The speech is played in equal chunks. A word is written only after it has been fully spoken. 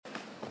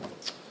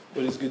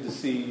It is good to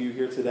see you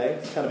here today.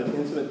 It's kind of an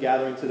intimate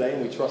gathering today,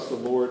 and we trust the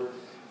Lord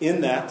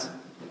in that.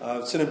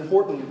 It's an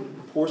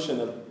important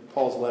portion of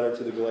Paul's letter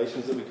to the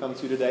Galatians that we come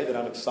to today that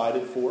I'm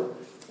excited for.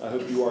 I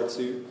hope you are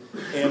too.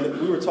 And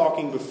we were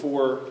talking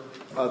before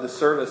the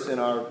service in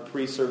our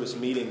pre-service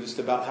meeting just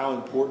about how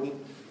important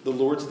the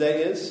Lord's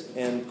Day is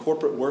and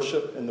corporate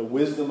worship and the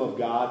wisdom of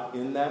God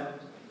in that.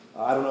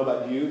 I don't know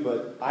about you,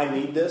 but I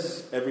need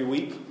this every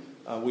week.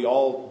 We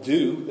all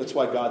do. That's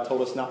why God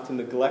told us not to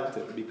neglect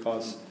it,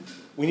 because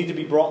we need to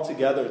be brought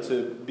together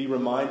to be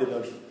reminded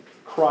of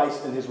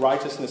Christ and His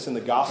righteousness in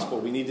the gospel.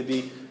 We need to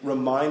be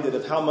reminded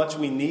of how much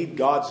we need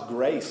God's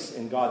grace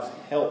and God's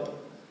help,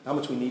 how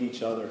much we need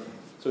each other.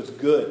 So it's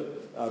good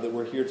that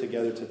we're here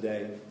together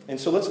today. And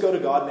so let's go to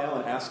God now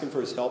and ask Him for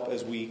His help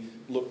as we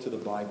look to the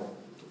Bible.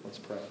 Let's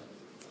pray.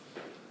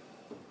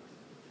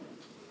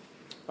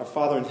 Our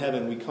Father in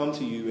heaven, we come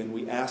to you and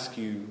we ask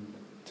you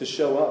to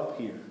show up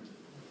here.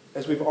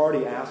 As we've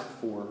already asked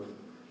for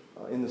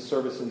in the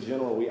service in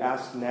general, we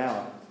ask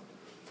now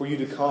for you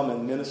to come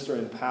and minister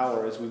in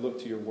power as we look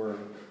to your word.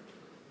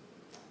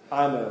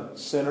 I'm a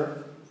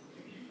sinner,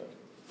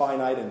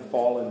 finite and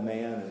fallen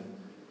man, and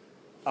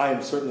I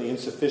am certainly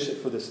insufficient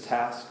for this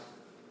task.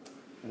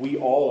 We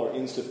all are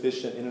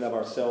insufficient in and of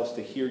ourselves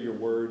to hear your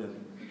word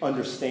and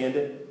understand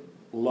it,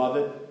 love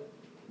it,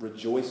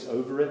 rejoice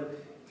over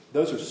it.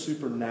 Those are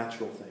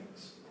supernatural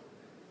things.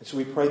 And so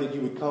we pray that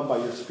you would come by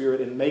your Spirit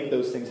and make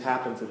those things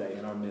happen today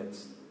in our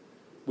midst.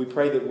 We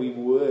pray that we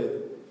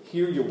would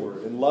hear your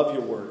word and love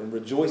your word and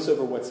rejoice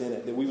over what's in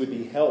it, that we would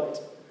be helped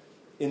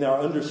in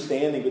our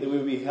understanding, but that we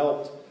would be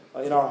helped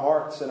in our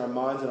hearts and our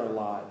minds and our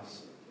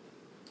lives.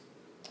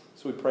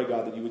 So we pray,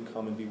 God, that you would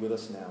come and be with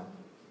us now.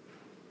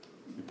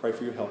 We pray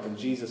for your help in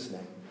Jesus'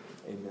 name.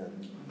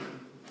 Amen.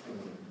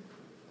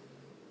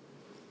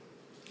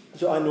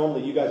 So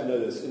you guys know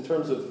this, in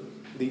terms of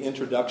the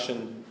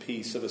introduction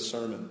piece of a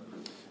sermon,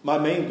 my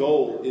main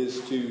goal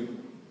is to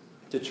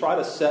try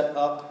to set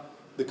up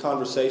the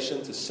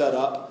conversation, to set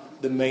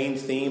up the main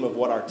theme of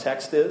what our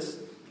text is,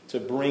 to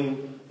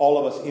bring all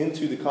of us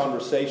into the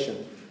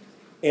conversation.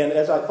 And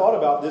as I thought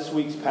about this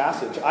week's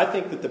passage, I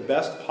think that the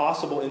best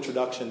possible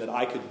introduction that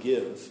I could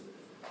give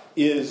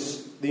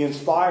is the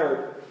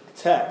inspired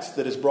text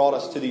that has brought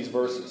us to these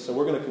verses. So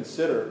we're going to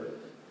consider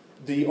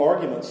the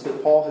arguments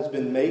that Paul has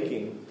been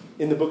making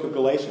in the book of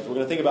Galatians. We're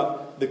going to think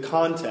about the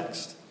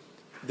context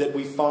that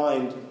we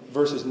find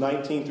verses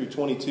 19 through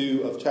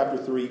 22 of chapter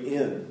 3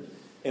 in.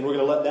 And we're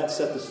going to let that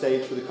set the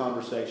stage for the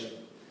conversation.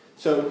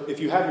 So if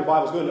you have your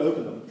Bibles, go ahead and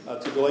open them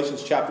to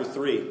Galatians chapter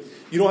 3.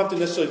 You don't have to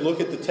necessarily look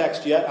at the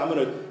text yet. I'm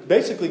going to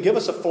basically give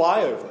us a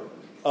flyover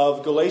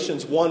of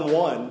Galatians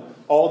 1:1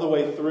 all the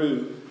way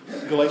through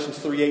Galatians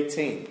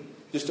 3:18,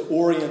 just to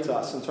orient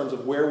us in terms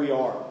of where we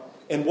are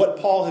and what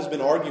Paul has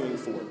been arguing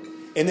for.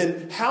 And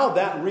then how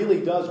that really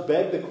does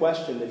beg the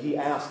question that he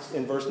asks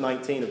in verse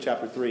 19 of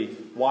chapter 3,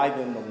 why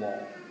then the law?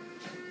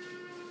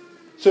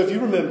 So if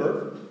you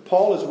remember,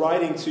 Paul is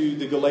writing to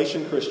the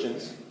Galatian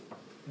Christians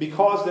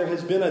because there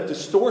has been a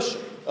distortion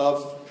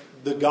of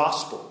the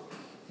gospel.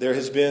 There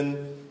has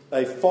been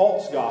a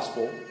false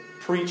gospel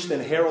preached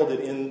and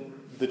heralded in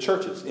the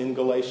churches in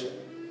Galatia.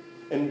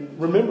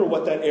 And remember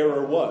what that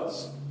error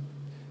was.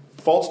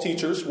 False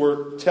teachers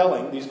were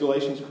telling these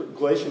Galatian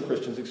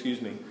Christians,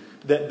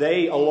 that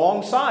they,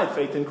 alongside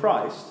faith in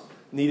Christ,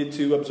 needed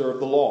to observe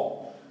the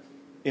law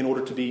in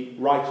order to be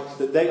righteous.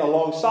 That they,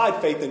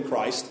 alongside faith in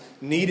Christ,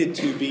 needed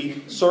to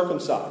be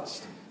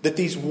circumcised. That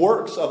these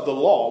works of the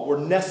law were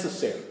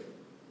necessary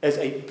as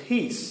a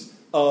piece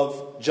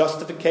of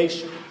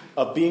justification,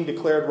 of being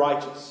declared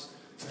righteous.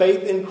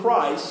 Faith in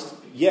Christ,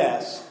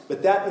 yes,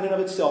 but that in and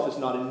of itself is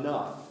not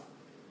enough.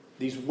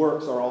 These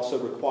works are also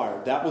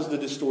required. That was the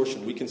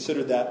distortion. We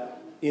considered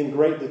that in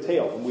great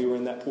detail when we were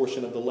in that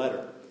portion of the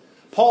letter.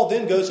 Paul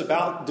then goes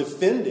about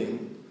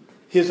defending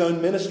his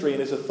own ministry and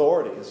his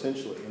authority,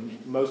 essentially, in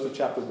most of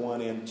chapter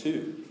 1 and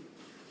 2.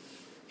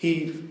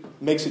 He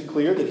makes it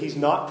clear that he's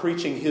not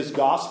preaching his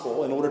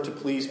gospel in order to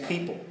please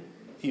people.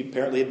 He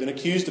apparently had been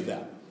accused of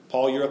that.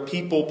 Paul, you're a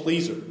people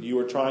pleaser. You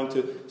are trying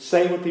to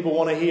say what people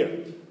want to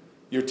hear.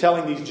 You're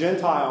telling these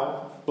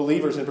Gentile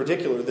believers in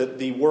particular that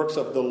the works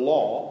of the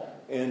law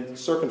and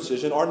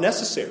circumcision are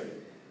necessary.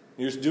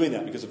 You're just doing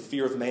that because of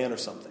fear of man or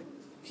something.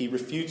 He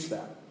refutes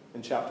that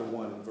in chapter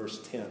 1 and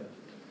verse 10.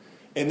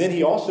 And then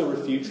he also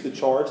refutes the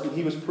charge that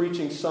he was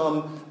preaching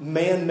some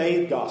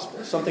man-made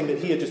gospel, something that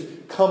he had just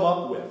come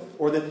up with,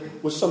 or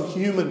that was some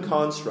human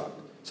construct.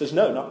 He says,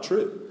 no, not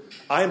true.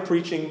 I am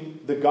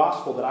preaching the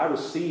gospel that I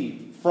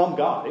received from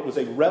God. It was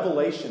a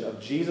revelation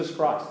of Jesus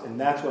Christ, and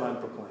that's what I'm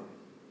proclaiming.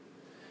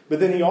 But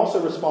then he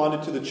also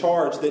responded to the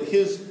charge that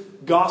his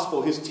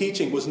gospel, his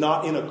teaching, was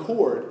not in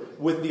accord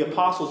with the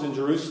apostles in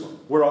Jerusalem,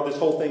 where all this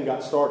whole thing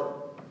got started.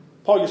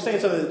 Paul, you're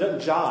saying something that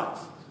doesn't jive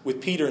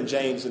with Peter and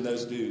James and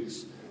those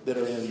dudes that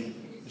are in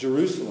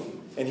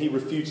Jerusalem. And he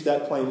refutes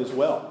that claim as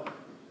well,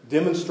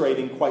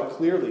 demonstrating quite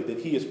clearly that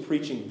he is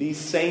preaching the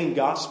same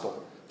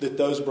gospel that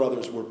those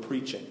brothers were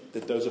preaching,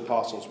 that those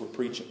apostles were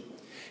preaching.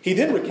 He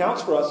then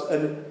recounts for us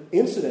an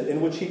incident in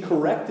which he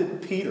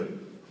corrected Peter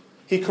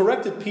He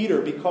corrected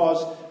Peter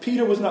because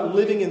Peter was not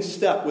living in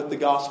step with the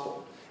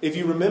gospel. If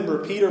you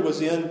remember, Peter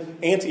was in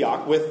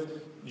Antioch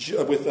with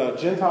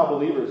Gentile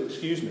believers,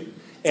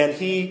 and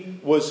he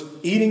was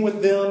eating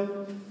with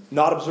them,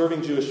 not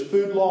observing Jewish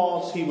food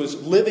laws. He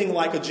was living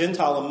like a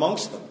Gentile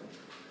amongst them.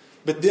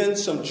 But then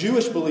some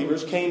Jewish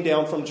believers came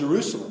down from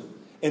Jerusalem,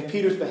 and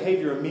Peter's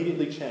behavior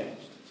immediately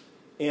changed.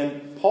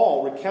 And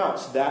Paul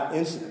recounts that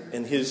incident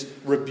and his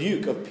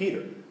rebuke of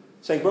Peter,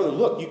 saying, brother,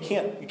 look, you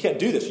can't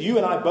do this. You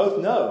and I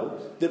both know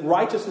that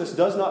righteousness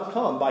does not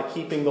come by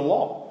keeping the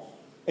law.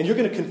 And you're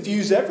going to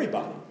confuse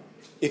everybody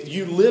if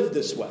you live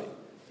this way.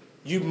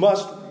 You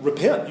must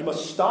repent. You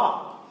must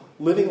stop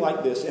living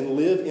like this and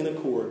live in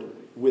accord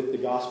with the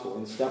gospel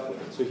and step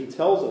with it. So he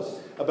tells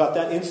us about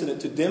that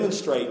incident to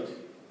demonstrate,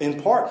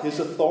 in part, his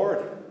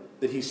authority,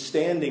 that he's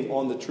standing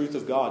on the truth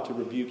of God to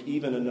rebuke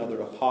even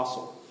another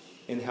apostle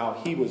and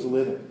how he was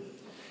living.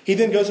 He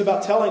then goes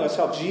about telling us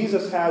how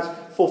Jesus has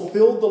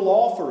fulfilled the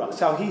law for us,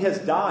 how he has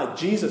died,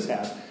 Jesus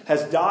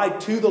has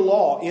died to the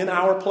law in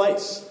our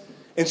place.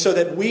 And so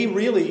that we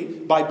really,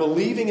 by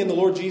believing in the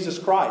Lord Jesus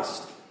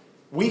Christ,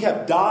 we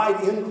have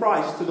died in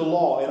Christ to the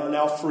law and are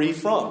now free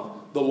from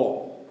the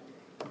law.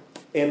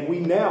 And we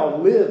now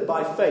live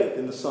by faith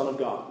in the Son of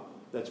God.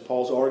 That's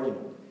Paul's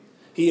argument.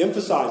 He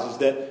emphasizes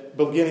that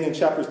beginning in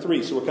chapter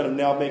 3, so we're kind of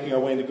now making our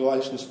way into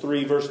Galatians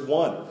 3, verse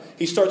 1.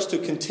 He starts to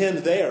contend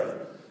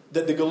there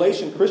that the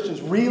Galatian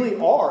Christians really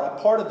are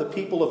a part of the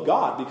people of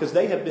God because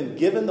they have been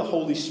given the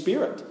Holy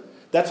Spirit.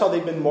 That's how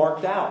they've been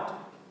marked out.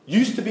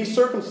 Used to be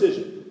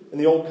circumcision in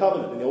the Old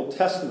Covenant, in the Old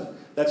Testament.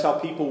 That's how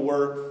people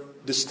were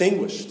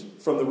distinguished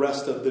from the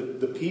rest of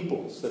the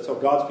peoples. That's how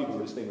God's people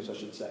were distinguished, I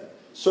should say.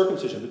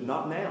 Circumcision, but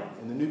not now.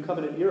 In the New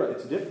Covenant era,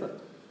 it's different.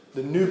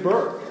 The new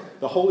birth,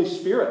 the Holy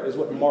Spirit is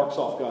what marks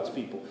off God's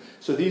people.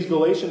 So these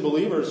Galatian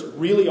believers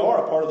really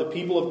are a part of the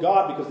people of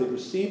God because they've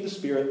received the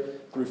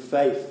Spirit through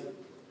faith.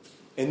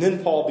 And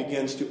then Paul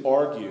begins to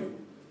argue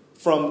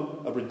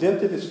from a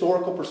redemptive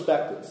historical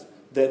perspective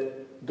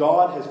that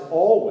God has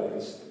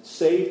always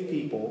saved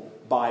people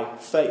by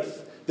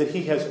faith. That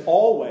he has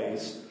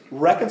always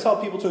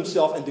reconciled people to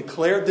himself and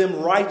declared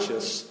them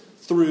righteous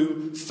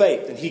through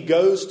faith. And he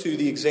goes to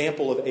the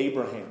example of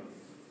Abraham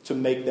to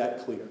make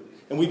that clear.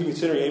 And we've been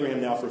considering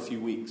Abraham now for a few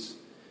weeks.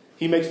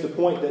 He makes the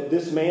point that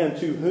this man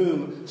to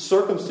whom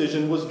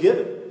circumcision was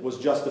given was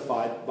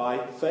justified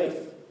by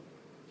faith.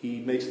 He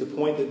makes the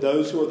point that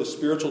those who are the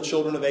spiritual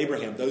children of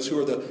Abraham, those who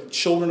are the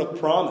children of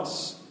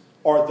promise,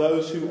 are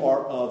those who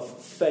are of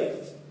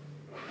faith.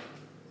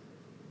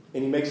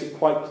 And he makes it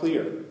quite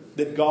clear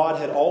that God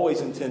had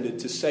always intended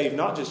to save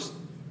not just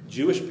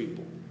Jewish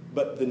people,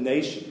 but the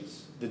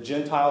nations, the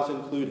Gentiles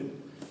included,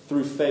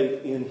 through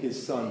faith in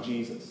his Son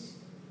Jesus.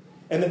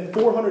 And that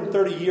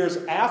 430 years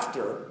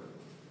after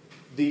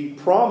the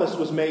promise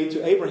was made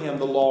to Abraham,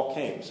 the law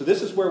came. So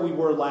this is where we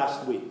were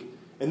last week.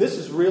 And this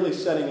is really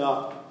setting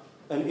up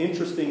an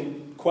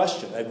interesting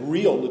question, a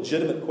real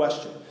legitimate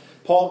question.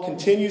 Paul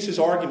continues his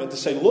argument to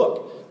say,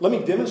 look, let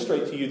me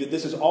demonstrate to you that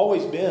this has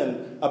always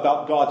been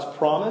about God's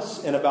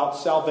promise and about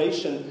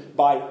salvation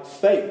by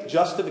faith,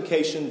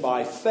 justification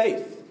by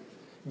faith.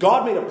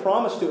 God made a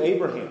promise to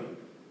Abraham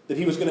that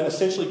he was going to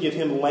essentially give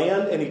him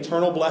land and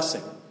eternal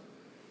blessing,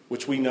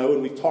 which we know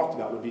and we've talked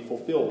about would be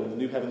fulfilled in the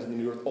new heavens and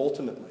the new earth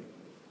ultimately,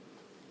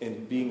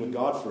 and being with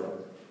God forever.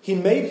 He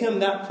made him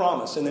that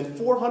promise, and then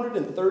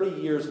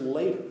 430 years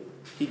later,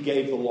 he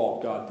gave the law,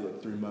 God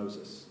did, through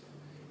Moses.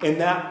 And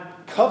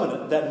that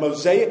covenant, that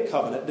Mosaic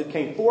covenant that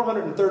came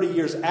 430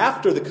 years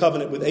after the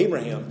covenant with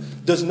Abraham,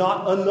 does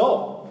not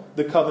annul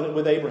the covenant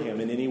with Abraham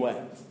in any way.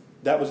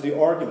 That was the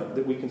argument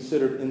that we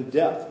considered in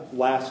depth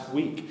last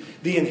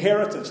week. The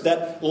inheritance,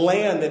 that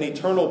land and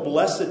eternal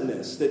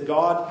blessedness that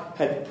God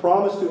had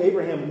promised to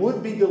Abraham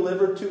would be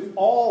delivered to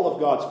all of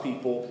God's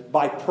people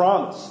by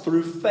promise,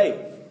 through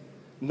faith,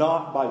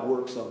 not by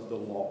works of the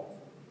law.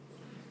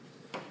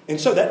 And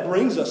so that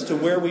brings us to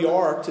where we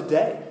are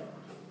today.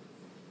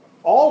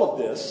 All of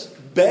this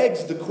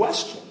begs the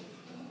question.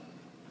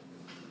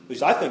 At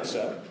least I think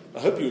so.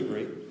 I hope you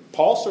agree.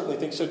 Paul certainly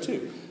thinks so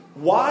too.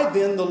 Why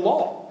then the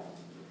law?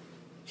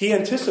 He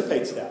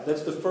anticipates that.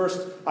 That's the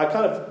first. I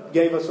kind of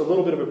gave us a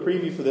little bit of a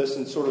preview for this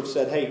and sort of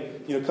said,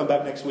 hey, come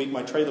back next week.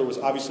 My trailer was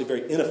obviously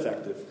very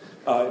ineffective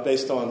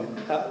based on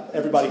how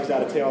everybody's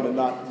out of town and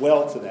not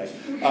well today.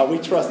 We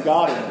trust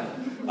God in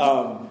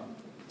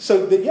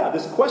that.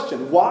 This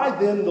question, why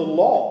then the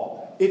law?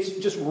 It's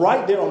just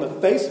right there on the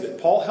face of it.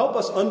 Paul, help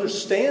us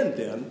understand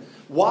then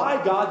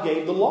why God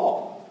gave the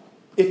law.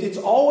 If it's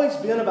always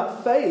been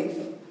about faith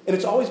and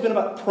it's always been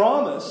about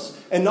promise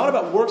and not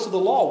about works of the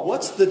law,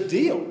 what's the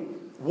deal?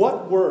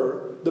 What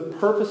were the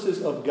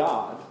purposes of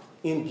God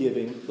in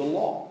giving the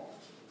law?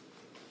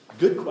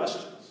 Good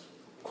questions.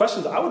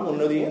 Questions I would want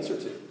to know the answer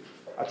to.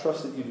 I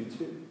trust that you do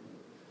too.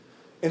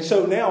 And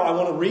so now I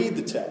want to read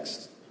the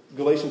text,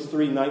 Galatians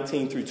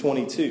 3:19 through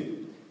 22,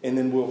 and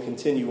then we'll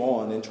continue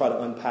on and try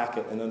to unpack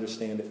it and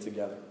understand it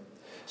together.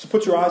 So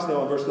put your eyes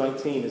now on verse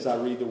 19 as I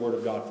read the Word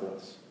of God for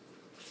us.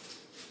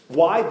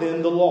 Why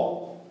then the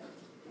law?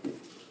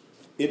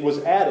 it was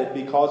added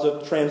because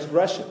of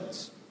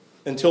transgressions,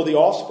 until the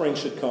offspring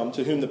should come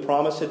to whom the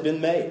promise had been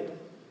made.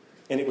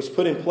 And it was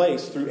put in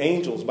place through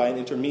angels by an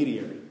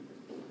intermediary.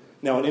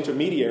 Now, an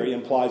intermediary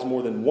implies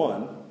more than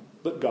one,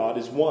 but God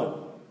is one.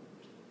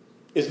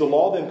 Is the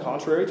law then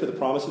contrary to the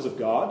promises of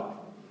God?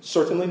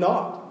 Certainly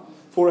not.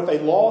 For if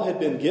a law had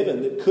been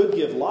given that could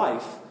give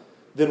life,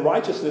 then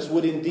righteousness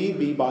would indeed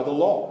be by the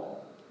law.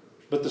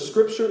 But the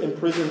Scripture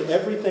imprisoned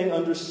everything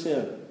under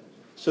sin,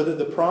 so that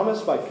the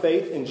promise by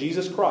faith in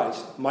Jesus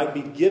Christ might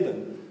be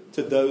given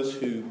to those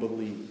who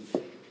believe.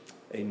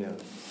 Amen.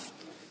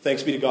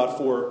 Thanks be to God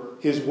for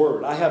His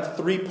Word. I have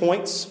 3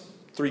 points,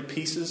 3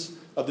 pieces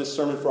of this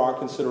sermon for our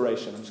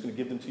consideration. I'm just going to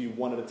give them to you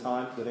one at a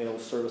time, because I think it will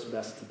serve us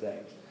best today.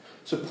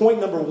 So point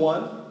number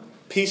 1,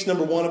 piece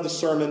number 1 of the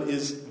sermon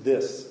is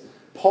this.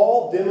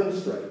 Paul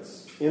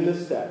demonstrates in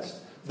this text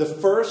the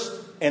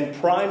first and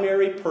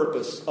primary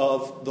purpose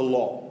of the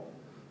law.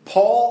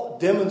 Paul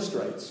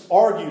demonstrates,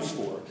 argues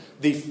for,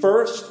 the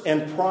first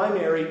and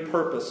primary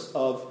purpose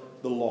of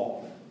the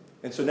law.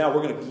 And so now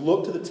we're going to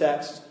look to the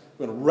text,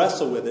 we're going to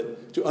wrestle with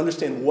it to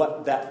understand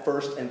what that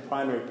first and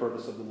primary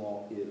purpose of the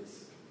law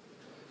is.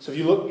 So if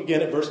you look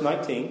again at verse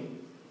 19,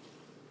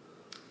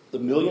 the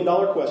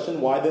million-dollar question,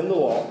 why then the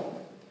law?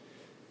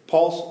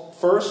 Paul's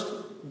first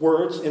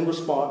words in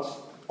response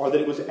are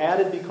that it was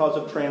added because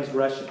of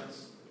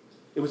transgressions.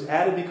 It was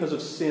added because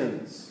of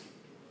sins.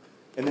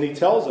 And then he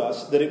tells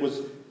us that it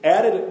was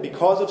added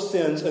because of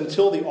sins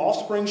until the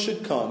offspring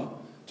should come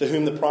to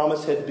whom the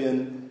promise had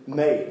been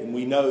made. And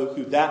we know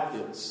who that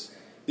is.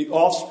 The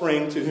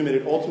offspring to whom it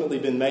had ultimately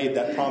been made,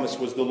 that promise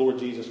was the Lord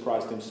Jesus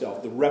Christ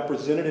Himself, the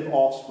representative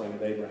offspring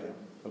of Abraham.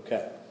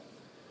 Okay.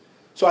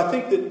 So I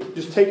think that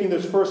just taking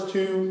those first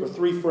 2 or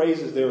 3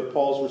 phrases there of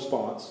Paul's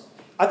response,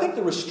 I think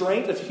the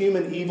restraint of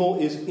human evil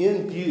is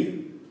in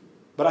view,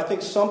 but I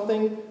think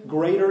something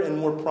greater and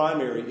more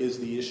primary is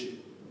the issue.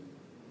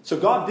 So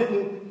God did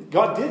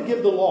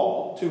give the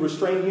law to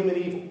restrain human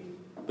evil,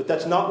 but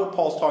that's not what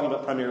Paul's talking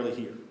about primarily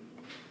here.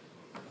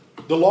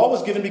 The law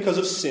was given because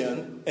of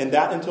sin, and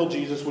that until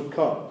Jesus would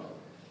come.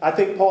 I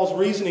think Paul's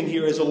reasoning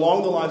here is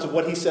along the lines of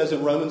what he says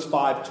in Romans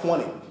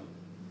 5:20.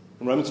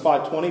 In Romans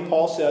 5:20,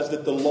 Paul says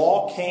that the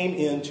law came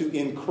in to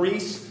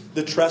increase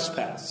the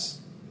trespass.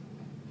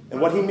 And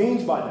what he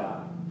means by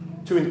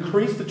that, to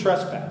increase the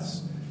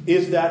trespass,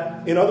 is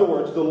that, in other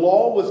words, the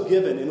law was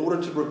given in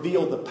order to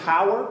reveal the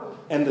power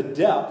and the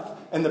depth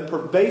and the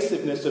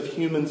pervasiveness of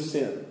human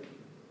sin.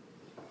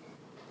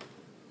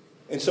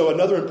 And so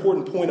another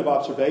important point of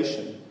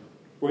observation,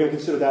 we're going to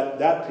consider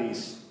that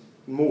piece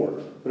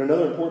more, but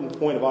another important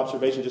point of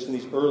observation just in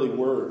these early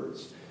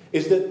words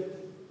is that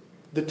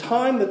the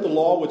time that the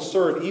law would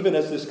serve even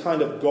as this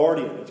kind of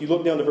guardian, if you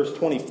look down to verse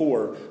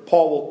 24,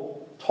 Paul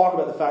will talk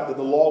about the fact that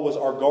the law was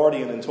our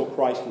guardian until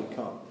Christ would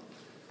come.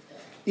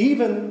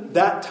 Even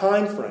that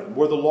time frame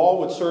where the law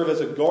would serve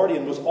as a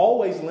guardian was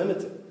always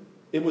limited.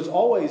 It was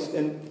always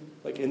an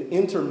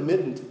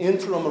intermittent,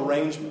 interim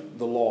arrangement,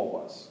 the law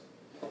was.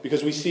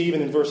 Because we see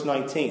even in verse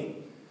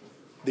 19,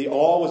 the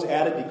law was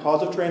added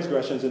because of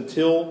transgressions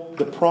until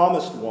the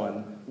promised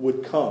one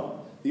would come,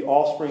 the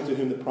offspring to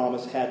whom the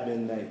promise had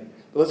been made.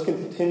 But let's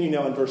continue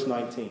now in verse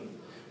 19.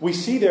 We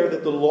see there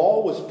that the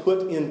law was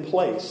put in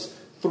place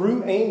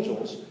through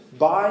angels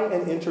by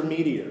an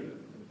intermediary.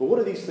 But what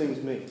do these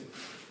things mean?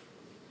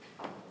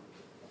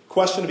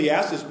 Question to be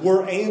asked is,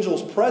 were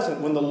angels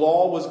present when the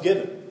law was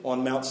given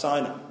on Mount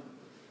Sinai?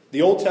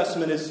 The Old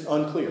Testament is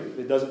unclear.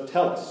 It doesn't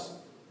tell us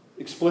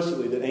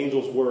explicitly that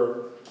angels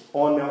were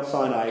on Mount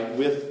Sinai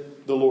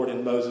with the Lord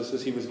and Moses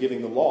as he was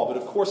giving the law. But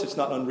of course, it's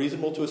not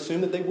unreasonable to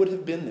assume that they would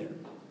have been there.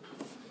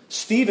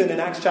 Stephen in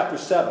Acts chapter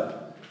 7,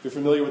 if you're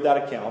familiar with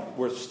that account,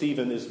 where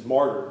Stephen is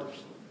martyred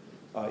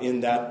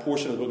in that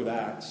portion of the book of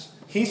Acts,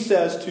 he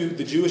says to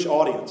the Jewish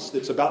audience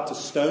that's about to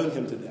stone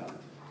him to death,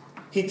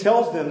 he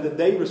tells them that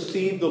they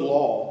received the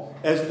law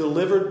as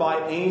delivered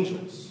by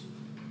angels,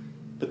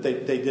 but they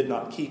did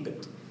not keep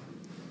it.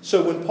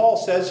 So when Paul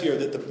says here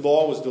that the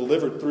law was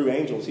delivered through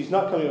angels, he's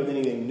not coming with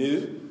anything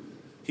new.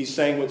 He's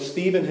saying what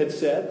Stephen had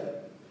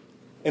said.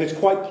 And it's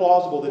quite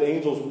plausible that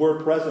angels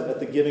were present at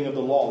the giving of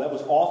the law. That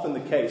was often the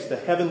case. The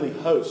heavenly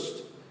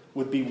host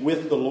would be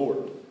with the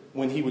Lord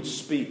when he would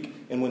speak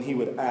and when he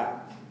would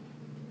act.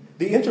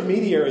 The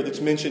intermediary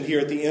that's mentioned here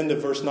at the end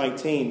of verse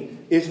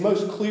 19 is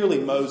most clearly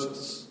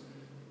Moses.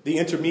 The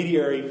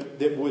intermediary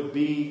that would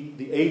be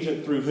the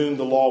agent through whom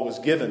the law was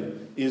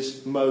given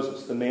is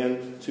Moses, the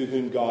man to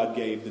whom God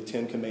gave the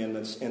 10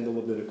 Commandments and the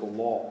Levitical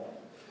law.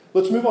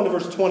 Let's move on to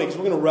verse 20 because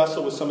we're going to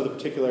wrestle with some of the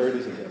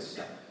particularities of this.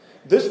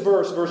 This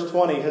verse, verse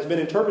 20, has been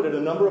interpreted a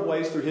number of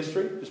ways through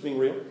history, just being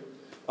real.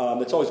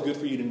 It's always good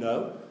for you to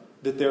know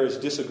that there is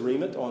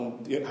disagreement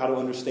on how to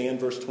understand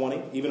verse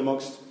 20, even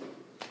amongst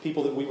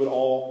people that we would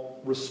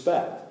all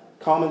respect.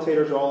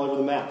 Commentators are all over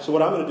the map. So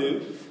what I'm going to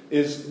do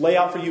is lay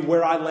out for you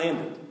where I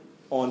landed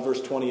on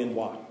verse 20 and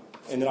why.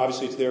 And then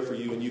obviously it's there for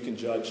you and you can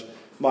judge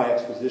my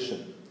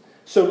exposition.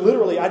 So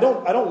literally, I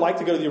don't like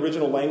to go to the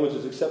original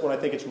languages except when I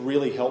think it's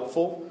really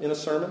helpful in a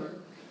sermon.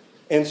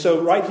 And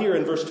so right here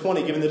in verse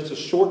 20, given that it's a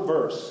short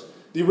verse,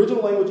 The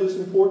original language is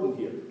important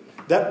here.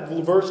 That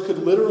verse could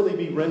literally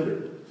be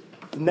rendered,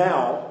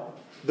 now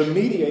the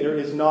mediator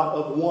is not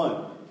of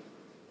one,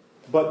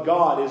 but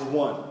God is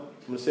one.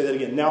 I'm going to say that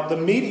again. Now the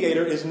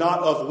mediator is not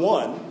of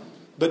one,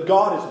 but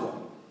God is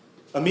one.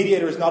 A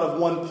mediator is not of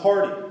one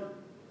party.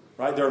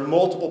 Right? There are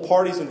multiple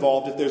parties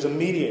involved if there's a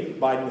mediator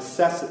by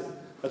necessity.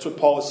 That's what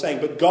Paul is saying.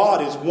 But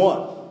God is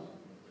one.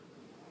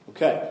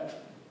 Okay.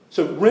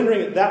 So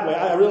rendering it that way,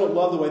 I really don't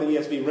love the way the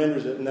ESV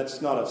renders it, and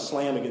that's not a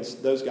slam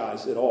against those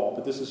guys at all.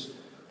 But this is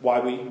why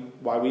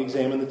we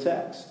examine the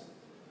text.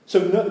 So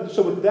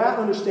with that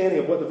understanding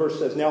of what the verse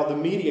says, now the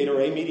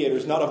mediator, a mediator,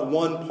 is not of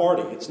one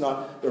party. It's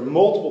not, there are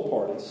multiple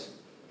parties,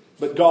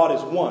 but God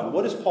is one.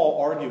 What is Paul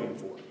arguing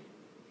for?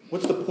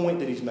 What's the point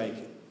that he's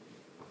making?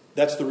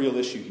 That's the real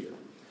issue here.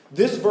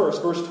 This verse,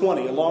 verse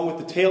 20, along with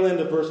the tail end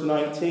of verse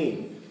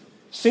 19,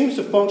 seems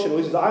to function, at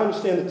least as I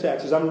understand the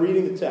text, as I'm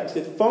reading the text,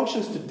 it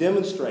functions to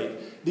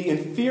demonstrate the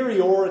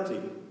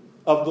inferiority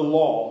of the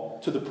law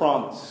to the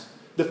promise.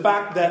 The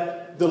fact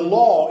that the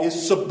law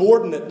is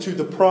subordinate to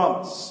the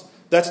promise.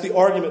 That's the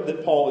argument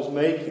that Paul is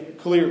making,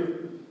 clearly.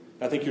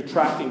 I think you're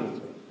tracking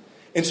with me.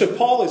 And so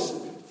Paul is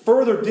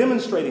further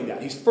demonstrating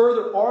that. He's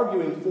further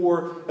arguing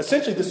for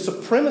essentially the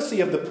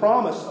supremacy of the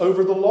promise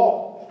over the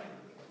law.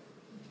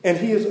 And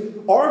he is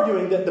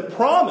arguing that the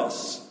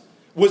promise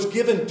was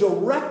given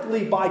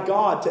directly by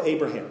God to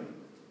Abraham.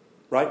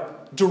 Right?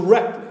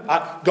 Directly.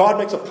 God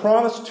makes a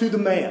promise to the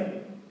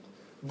man.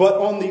 But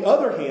on the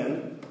other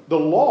hand, the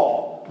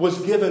law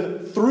was given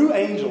through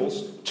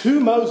angels to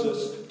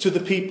Moses to the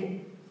people.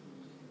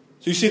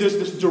 So you see there's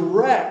this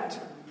direct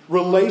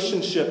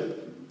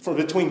relationship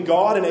between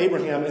God and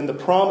Abraham and the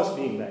promise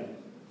being made.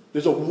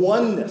 There's a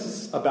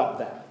oneness about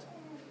that.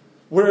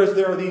 Whereas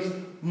there are these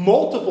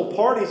multiple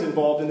parties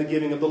involved in the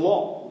giving of the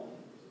law.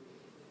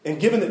 And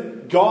given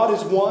that God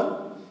is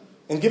one,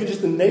 and given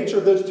just the nature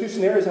of those two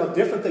scenarios, how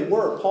different they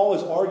were, Paul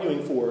is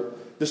arguing for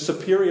the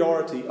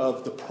superiority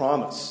of the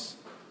promise.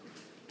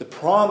 The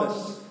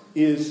promise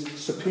is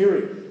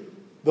superior.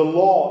 The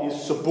law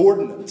is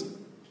subordinate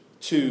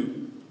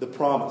to the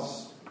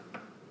promise.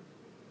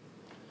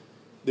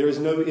 There is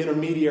no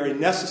intermediary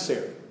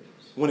necessary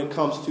when it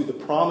comes to the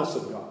promise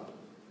of God.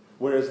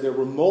 Whereas there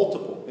were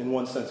multiple, in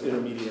one sense,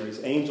 intermediaries,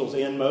 angels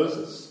and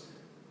Moses,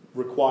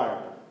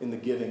 required in the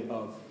giving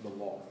of the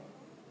law.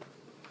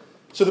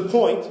 So the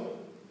point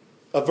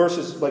of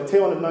verses like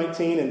tail end of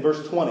 19 and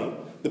verse 20,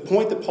 the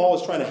point that Paul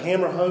is trying to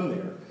hammer home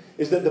there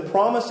is that the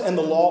promise and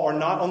the law are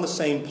not on the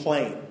same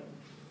plane.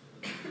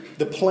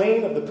 The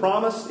plane of the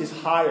promise is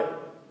higher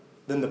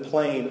than the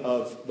plane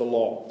of the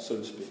law, so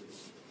to speak.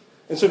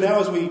 And so now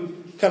as we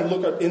kind of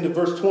look into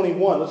verse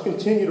 21, let's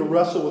continue to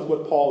wrestle with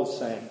what Paul is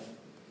saying.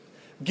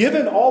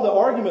 Given all the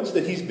arguments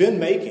that he's been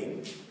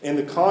making and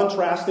the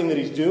contrasting that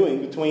he's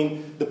doing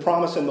between the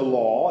promise and the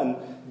law, and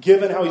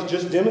given how he's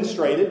just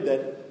demonstrated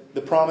that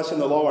the promise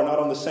and the law are not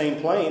on the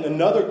same plane,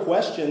 another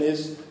question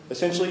is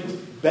essentially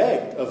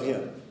begged of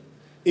him.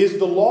 Is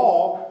the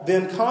law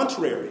then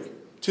contrary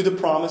to the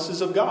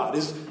promises of God?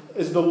 Is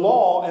the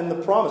law and the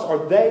promise,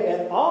 are they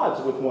at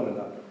odds with one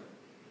another?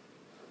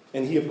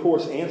 And he, of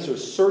course,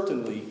 answers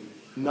certainly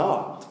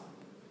not.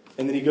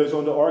 And then he goes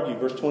on to argue,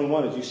 verse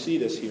 21, as you see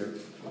this here.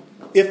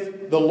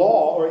 If the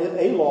law, or if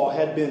a law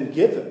had been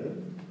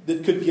given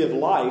that could give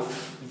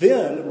life,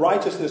 then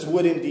righteousness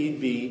would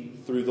indeed be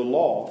through the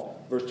law.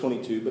 Verse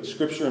 22, but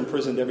Scripture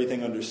imprisoned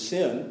everything under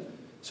sin,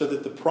 so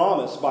that the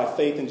promise by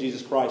faith in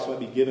Jesus Christ might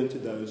be given to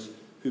those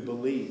who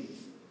believe.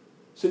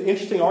 It's an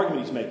interesting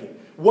argument he's making.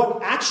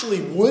 What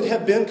actually would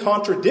have been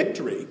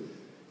contradictory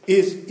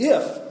is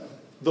if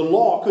the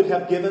law could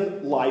have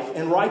given life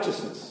and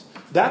righteousness.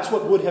 That's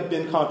what would have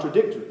been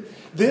contradictory.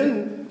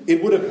 Then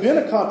it would have been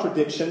a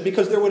contradiction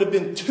because there would have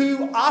been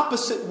two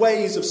opposite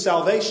ways of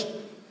salvation.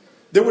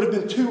 There would have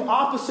been two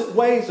opposite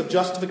ways of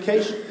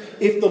justification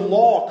if the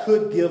law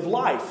could give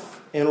life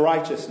and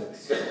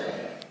righteousness.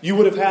 You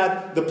would have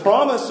had the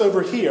promise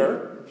over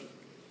here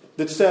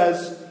that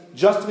says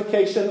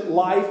justification,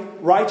 life,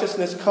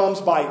 righteousness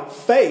comes by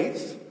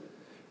faith.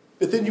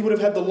 But then you would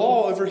have had the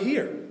law over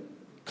here,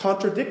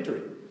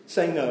 contradictory,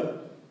 saying no,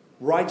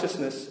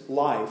 righteousness,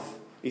 life,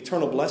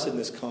 eternal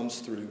blessedness comes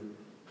through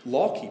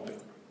law keeping,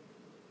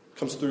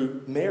 comes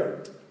through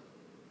merit.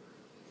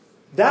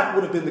 That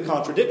would have been the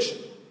contradiction.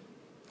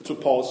 That's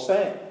what Paul is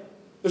saying.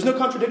 There's no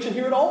contradiction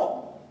here at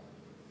all.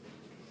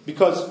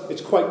 Because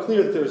it's quite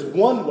clear that there is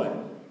one way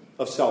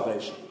of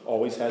salvation,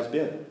 always has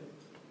been.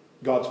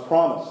 God's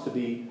promise to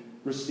be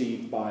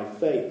received by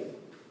faith.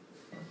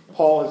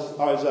 Paul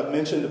has, as I've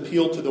mentioned,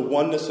 appealed to the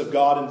oneness of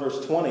God in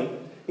verse 20.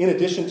 In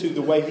addition to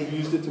the way he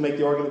used it to make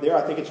the argument there,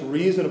 I think it's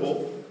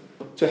reasonable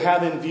to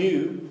have in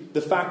view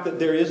the fact that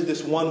there is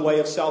this one way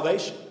of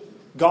salvation.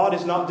 God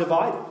is not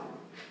divided.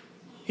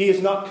 He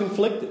is not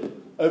conflicted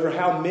over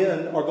how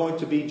men are going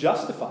to be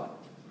justified.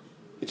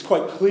 It's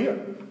quite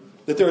clear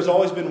that there has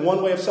always been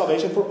one way of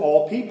salvation for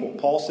all people.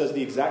 Paul says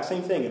the exact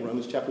same thing in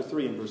Romans chapter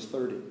 3 and verse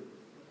 30.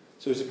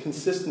 So there's a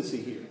consistency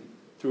here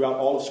throughout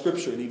all of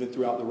Scripture and even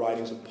throughout the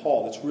writings of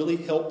Paul that's really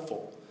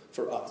helpful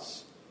for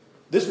us.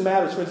 This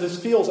matters.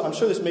 Friends, I'm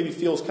sure this maybe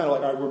feels kind of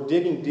like, all right, we're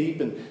digging deep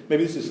and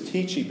maybe this is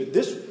teachy, but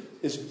this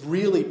is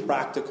really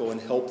practical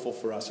and helpful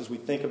for us as we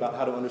think about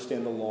how to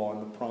understand the law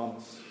and the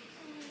promise.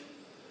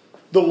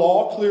 The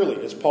law,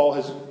 clearly, as Paul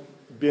has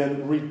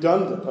been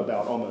redundant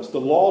about almost,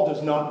 the law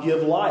does not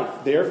give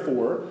life.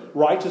 Therefore,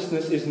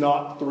 righteousness is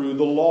not through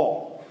the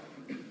law.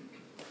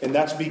 And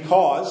that's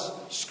because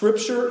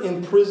Scripture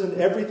imprisoned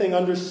everything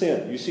under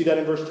sin. You see that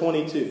in verse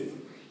 22.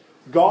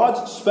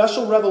 God's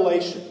special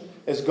revelation,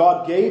 as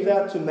God gave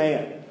that to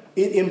man,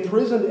 it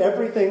imprisoned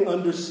everything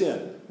under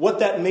sin. What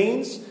that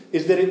means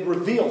is that it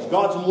reveals,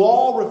 God's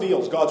law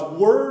reveals, God's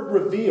word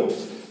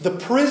reveals the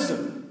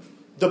prison,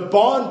 the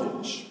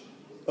bondage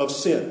of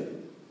sin.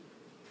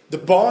 The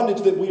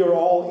bondage that we are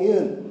all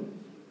in.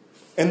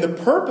 And the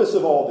purpose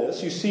of all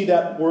this, you see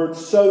that word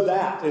 "so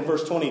that" in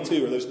verse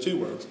 22, or those two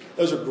words.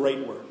 Those are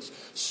great words.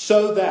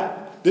 So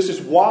that. This is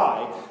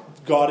why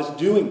God is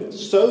doing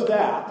this. So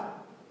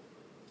that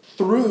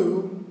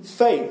through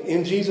faith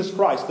in Jesus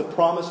Christ, the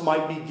promise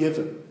might be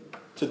given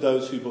to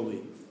those who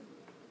believe.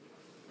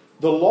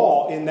 The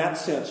law, in that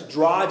sense,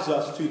 drives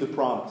us to the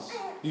promise.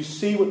 You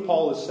see what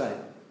Paul is saying.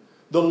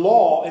 The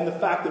law and the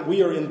fact that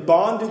we are in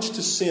bondage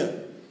to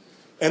sin,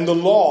 and the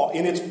law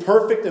in its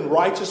perfect and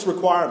righteous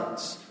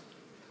requirements,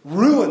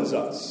 ruins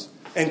us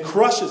and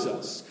crushes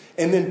us,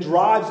 and then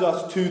drives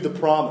us to the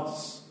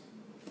promise.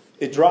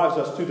 It drives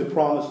us to the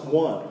promised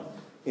one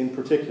in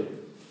particular.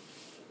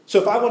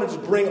 So if I wanted to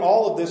bring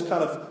all of this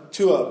kind of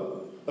to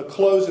a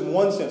close in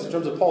one sense, in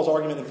terms of Paul's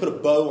argument, and put a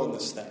bow on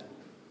this thing,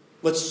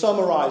 let's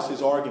summarize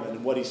his argument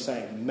and what he's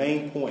saying, the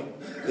main point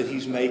that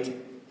he's making.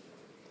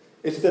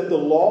 It's that the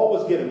law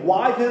was given.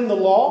 Why then the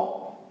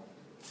law?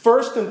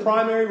 First and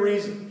primary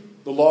reason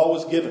the law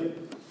was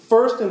given.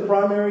 First and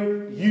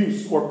primary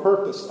use or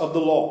purpose of the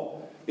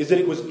law is that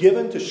it was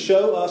given to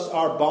show us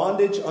our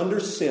bondage under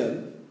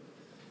sin,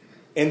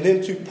 and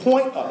then to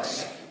point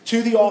us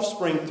to the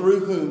offspring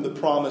through whom the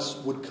promise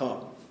would come.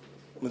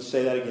 I'm going to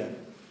say that again.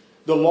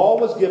 The law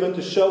was given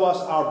to show us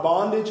our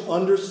bondage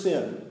under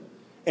sin,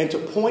 and to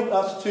point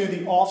us to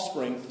the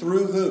offspring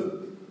through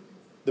whom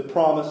the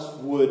promise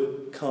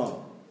would come.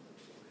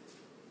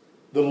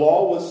 The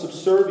law was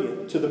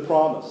subservient to the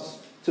promise,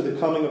 to the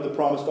coming of the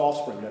promised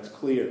offspring. That's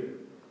clear.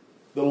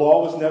 The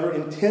law was never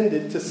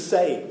intended to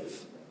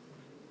save.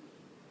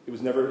 It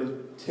was never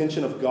an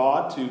intention of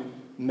God to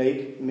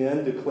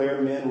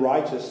declare men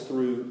righteous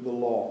through the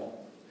law.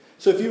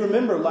 So if you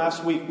remember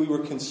last week, we were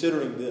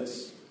considering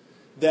this,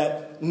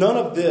 that none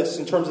of this,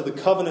 in terms of the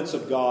covenants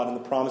of God and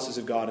the promises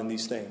of God and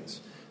these things,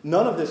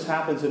 none of this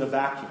happens in a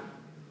vacuum.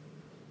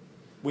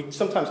 We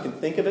sometimes can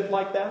think of it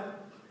like that,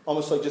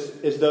 almost like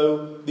just as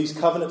though these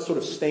covenants sort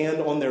of stand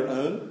on their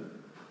own.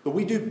 But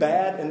we do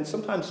bad and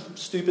sometimes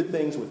stupid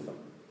things with them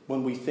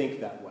when we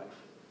think that way.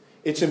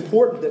 It's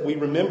important that we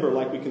remember,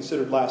 like we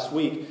considered last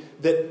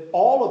week, that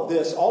all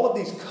of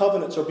these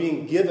covenants are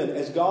being given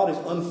as God is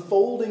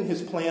unfolding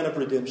His plan of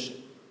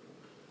redemption.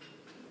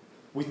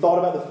 We thought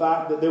about the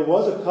fact that there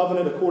was a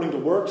covenant according to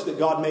works that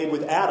God made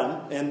with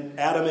Adam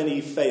and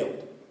Eve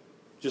failed,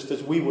 just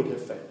as we would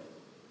have failed.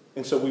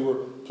 And so we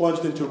were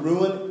plunged into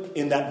ruin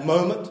in that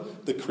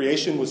moment. The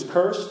creation was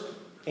cursed,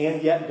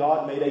 and yet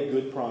God made a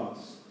good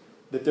promise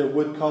that there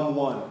would come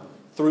one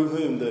through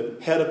whom the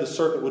head of the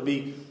serpent would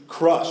be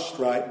crushed,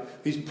 right?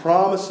 He's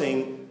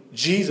promising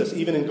Jesus,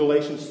 even in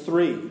Galatians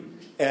 3,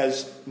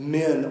 as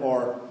men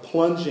are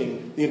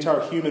plunging the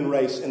entire human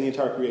race and the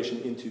entire creation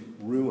into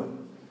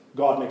ruin.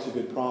 God makes a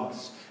good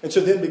promise. And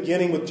so then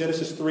beginning with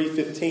Genesis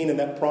 3:15 and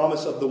that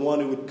promise of the one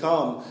who would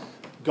come,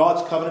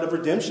 God's covenant of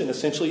redemption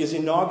essentially is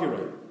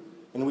inaugurated.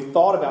 And we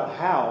thought about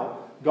how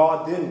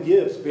God then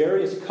gives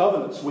various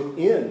covenants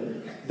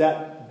within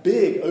that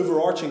big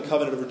overarching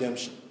covenant of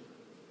redemption.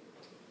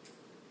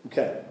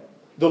 Okay.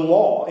 The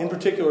law, in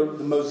particular,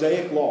 the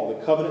Mosaic law,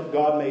 the covenant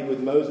God made with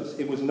Moses,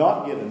 it was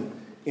not given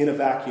in a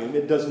vacuum.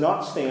 It does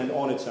not stand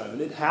on its own.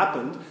 It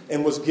happened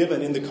and was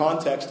given in the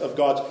context of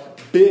God's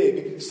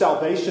big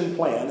salvation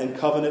plan and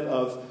covenant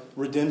of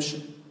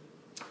redemption.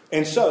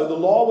 And so the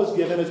law was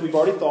given, as we've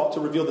already thought, to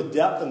reveal the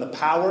depth and the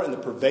power and the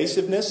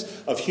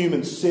pervasiveness of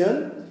human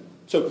sin.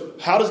 So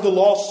how does the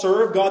law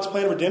serve God's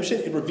plan of redemption?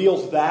 It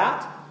reveals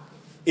that.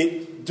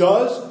 It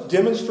does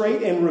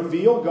demonstrate and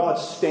reveal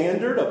God's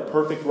standard of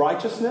perfect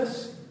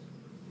righteousness.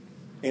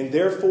 And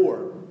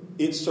therefore,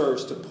 it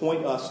serves to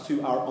point us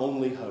to our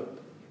only hope,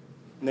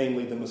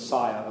 namely the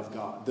Messiah of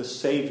God, the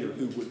Savior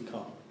who would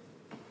come.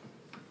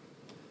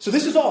 So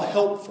this is all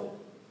helpful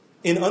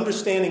in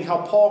understanding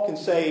how Paul can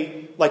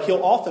say, like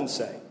he'll often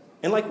say,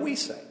 and like we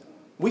say,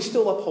 we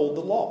still uphold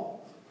the law.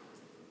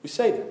 We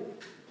say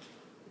that.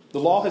 The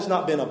law has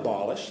not been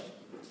abolished.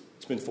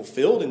 It's been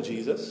fulfilled in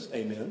Jesus.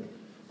 Amen.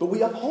 But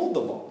we uphold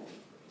the law.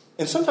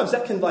 And sometimes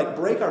that can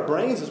break our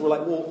brains as we're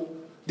like, well,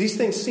 these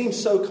things seem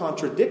so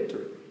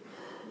contradictory.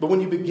 But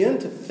when you begin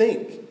to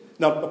think,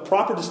 now a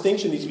proper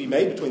distinction needs to be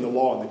made between the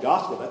law and the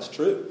gospel, that's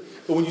true.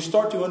 But when you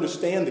start to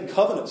understand the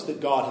covenants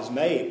that God has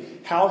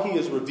made, how He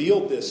has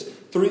revealed this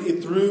through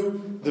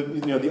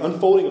the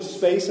unfolding of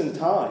space and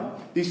time,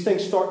 these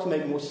things start to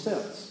make more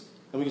sense.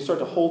 And we can start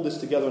to hold this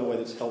together in a way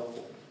that's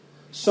helpful.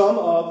 Some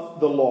of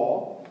the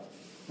law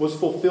was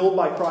fulfilled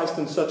by Christ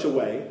in such a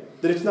way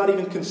that it's not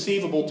even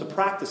conceivable to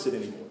practice it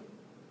anymore.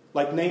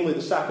 Like, namely,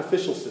 the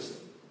sacrificial system.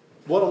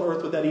 What on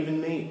earth would that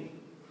even mean?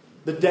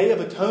 The Day of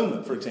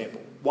Atonement, for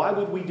example. Why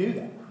would we do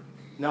that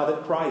now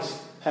that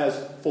Christ has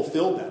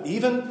fulfilled that?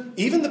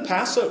 Even the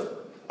Passover.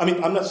 I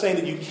mean, I'm not saying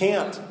that you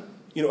can't,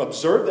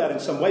 observe that in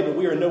some way, but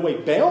we are in no way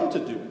bound to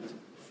do it.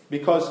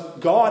 Because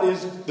God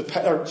has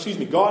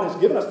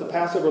given us the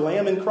Passover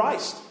lamb in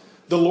Christ.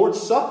 The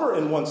Lord's Supper,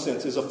 in one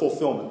sense, is a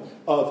fulfillment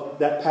of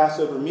that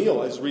Passover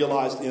meal as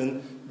realized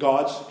in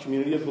God's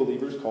community of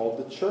believers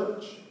called the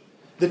church.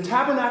 The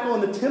tabernacle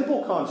and the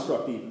temple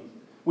construct even.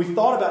 We've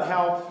thought about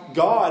how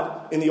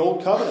God in the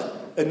Old Covenant,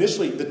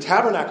 initially the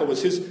tabernacle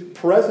was his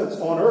presence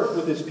on earth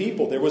with his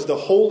people. There was the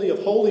Holy of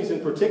Holies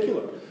in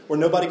particular, where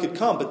nobody could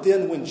come. But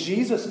then when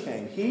Jesus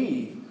came,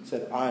 he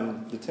said,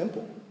 I'm the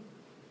temple.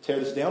 Tear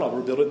this down, I'll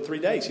rebuild it in 3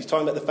 days. He's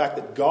talking about the fact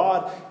that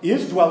God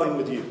is dwelling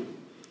with you.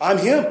 I'm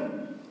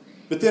him.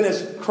 But then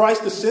as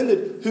Christ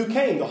ascended, who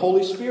came? The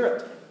Holy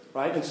Spirit.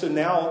 Right? And so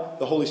now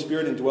the Holy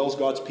Spirit indwells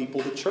God's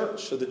people, the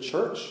church. So the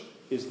church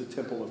is the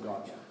temple of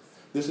God.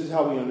 This is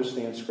how we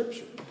understand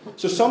Scripture.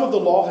 So some of the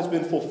law has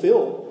been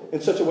fulfilled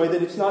in such a way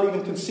that it's not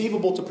even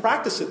conceivable to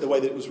practice it the way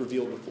that it was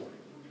revealed before.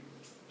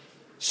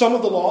 Some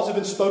of the laws have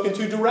been spoken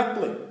to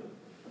directly.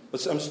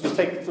 Let's just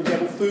take, for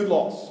example, food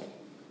laws.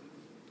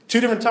 2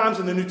 different times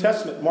in the New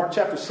Testament, Mark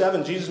chapter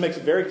 7, Jesus makes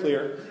it very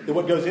clear that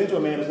what goes into a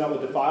man is not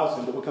what defiles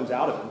him, but what comes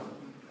out of him.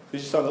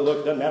 He's just telling him, look,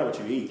 it doesn't matter what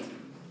you eat.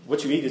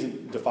 What you eat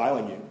isn't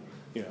defiling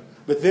you.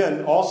 But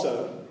then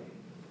also,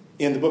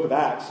 in the book of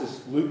Acts,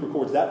 as Luke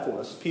records that for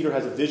us, Peter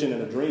has a vision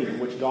and a dream in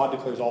which God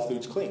declares all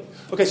foods clean.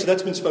 Okay, so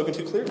that's been spoken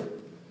to clearly.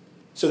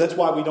 So that's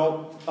why we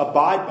don't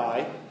abide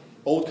by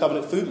Old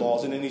Covenant food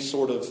laws in any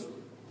sort of,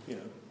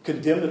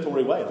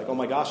 condemnatory way. Like, oh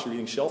my gosh, you're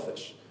eating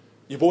shellfish.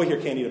 Your boy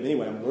here can't eat them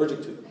anyway, I'm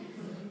allergic to them.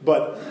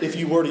 But if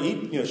you were to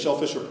eat,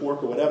 shellfish or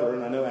pork or whatever,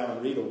 and I know Alan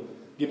Reed will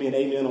give me an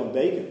amen on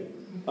bacon,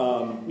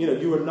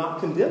 you are not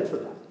condemned for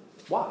that.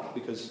 Why?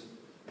 Because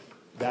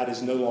that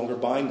is no longer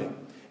binding.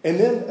 And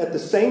then at the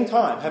same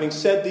time, having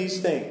said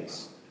these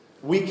things,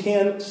 we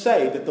can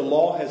say that the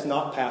law has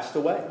not passed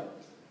away.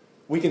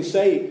 We can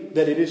say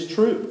that it is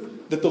true,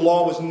 that the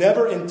law was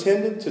never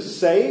intended to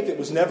save, it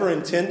was never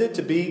intended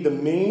to be the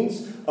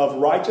means of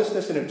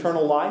righteousness and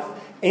eternal life,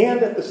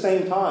 and at the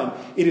same time,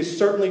 it is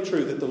certainly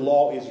true that the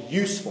law is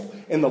useful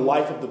in the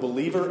life of the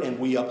believer, and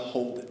we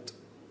uphold it.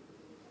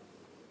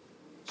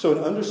 So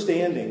an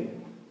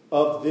understanding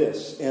of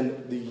this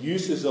and the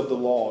uses of the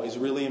law is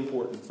really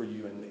important for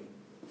you and me.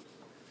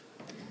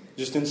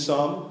 Just in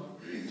sum,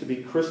 to be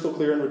crystal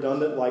clear and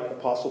redundant like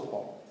Apostle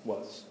Paul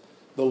was,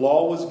 the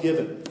law was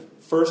given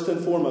first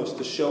and foremost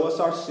to show us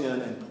our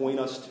sin and point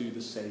us to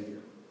the Savior,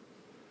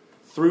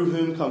 through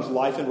whom comes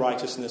life and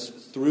righteousness,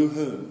 through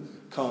whom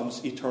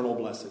comes eternal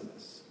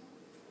blessedness.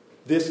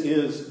 This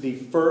is the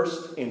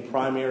first and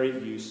primary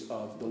use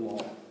of the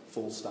law,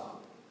 full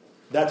stop.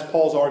 That's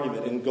Paul's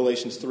argument in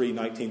Galatians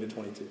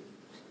 3:19-22.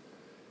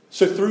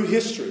 So through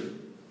history,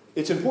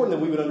 it's important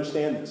that we would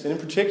understand this, and in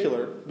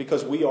particular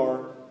because we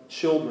are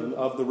children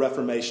of the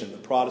Reformation, the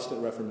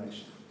Protestant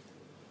Reformation.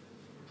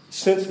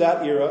 Since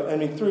that era,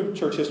 through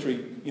church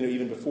history,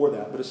 even before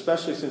that, but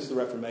especially since the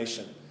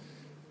Reformation,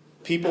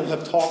 people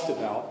have talked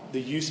about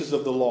the uses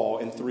of the law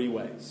in 3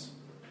 ways.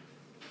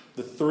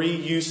 The 3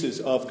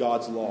 uses of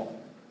God's law.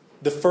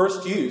 The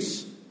first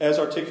use, as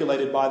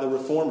articulated by the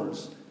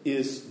Reformers,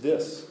 is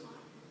this: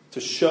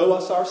 to show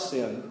us our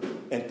sin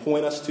and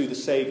point us to the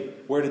Savior.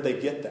 Where did they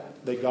get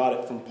that? They got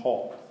it from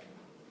Paul.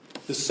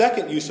 The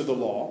second use of the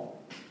law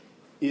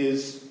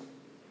is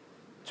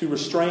to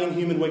restrain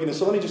human wickedness.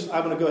 So I'm going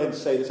to go ahead and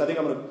say this. I think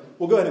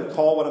we'll go ahead and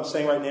call what I'm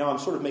saying right now. I'm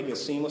sort of making a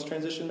seamless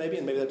transition maybe,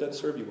 and maybe that doesn't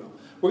serve you well.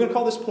 We're going to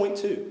call this point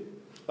 2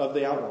 of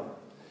the outline.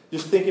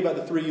 Just thinking about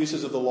the 3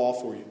 uses of the law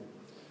for you.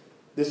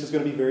 This is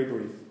going to be very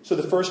brief. So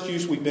the first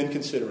use we've been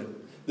considering.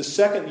 The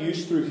second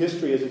use through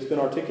history, as it's been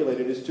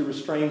articulated, is to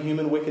restrain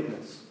human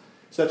wickedness.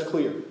 So that's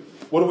clear.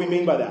 What do we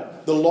mean by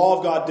that? The law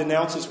of God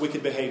denounces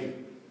wicked behavior.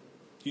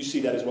 You see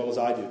that as well as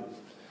I do.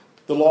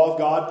 The law of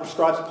God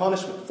prescribes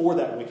punishment for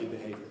that wicked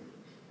behavior.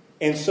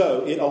 And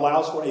so it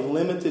allows for a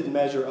limited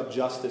measure of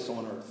justice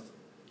on earth,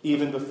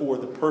 even before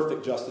the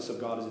perfect justice of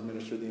God is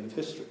administered at the end of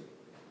history.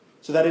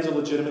 So that is a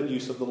legitimate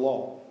use of the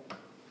law.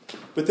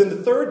 But then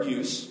the third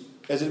use,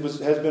 as it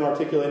has been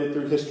articulated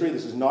through history,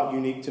 this is not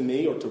unique to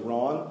me or to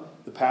Ron,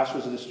 the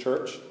pastors of this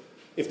church.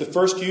 If the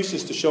first use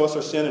is to show us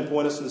our sin and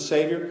point us to the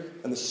Savior,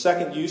 and the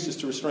second use is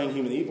to restrain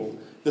human evil,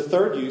 the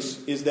third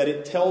use is that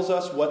it tells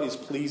us what is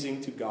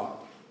pleasing to God.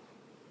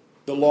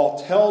 The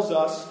law tells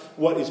us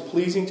what is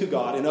pleasing to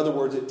God. In other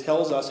words, it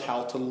tells us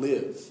how to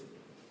live.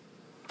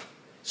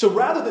 So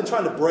rather than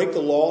trying to break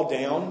the law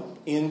down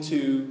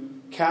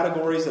into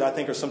categories that I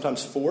think are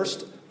sometimes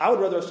forced, I would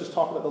rather us just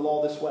talk about the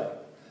law this way.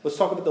 Let's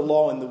talk about the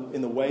law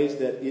in the ways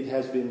that it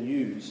has been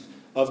used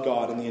of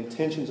God and the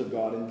intentions of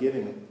God in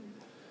giving it.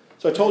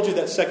 So I told you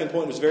that second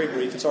point was very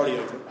brief. It's already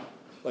over.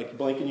 like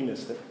blank and you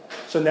missed it.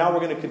 So now we're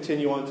going to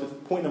continue on to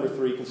point number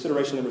 3,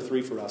 consideration number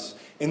 3 for us.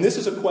 And this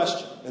is a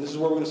question, and this is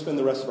where we're going to spend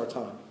the rest of our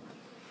time.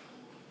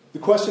 The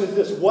question is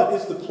this: what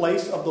is the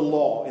place of the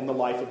law in the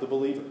life of the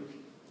believer?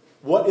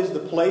 What is the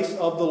place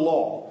of the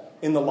law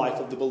in the life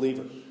of the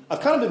believer?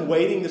 I've kind of been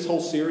waiting this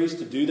whole series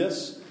to do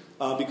this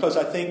because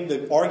I think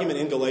the argument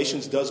in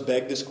Galatians does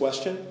beg this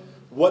question.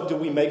 What do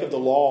we make of the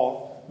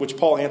law, which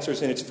Paul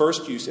answers in its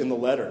first use in the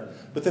letter?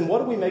 But then what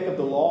do we make of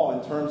the law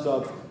in terms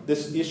of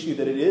this issue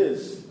that it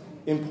is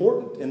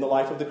important in the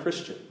life of the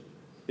Christian?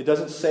 It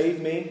doesn't save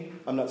me.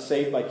 I'm not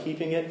saved by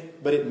keeping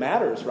it. But it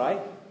matters,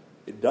 right?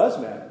 It does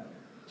matter.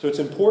 So it's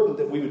important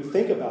that we would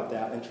think about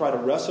that and try to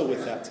wrestle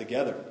with that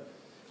together.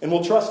 And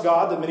we'll trust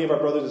God that many of our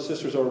brothers and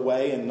sisters are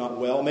away and not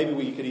well. Maybe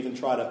we could even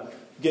try to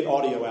get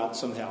audio out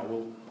somehow.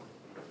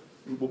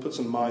 We'll put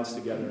some minds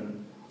together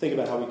and think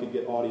about how we could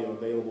get audio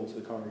available to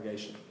the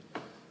congregation.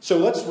 So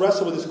let's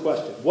wrestle with this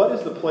question. What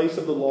is the place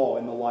of the law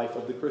in the life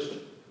of the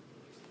Christian?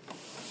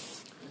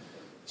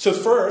 So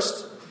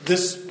first,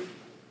 this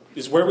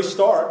is where we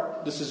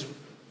start. This is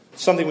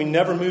something we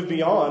never move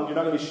beyond. You're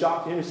not going to be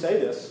shocked to hear me say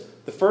this.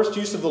 The first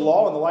use of the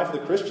law in the life of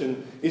the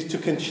Christian is to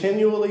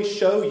continually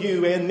show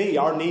you and me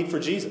our need for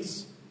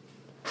Jesus.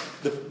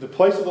 The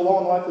place of the law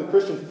in the life of the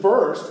Christian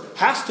first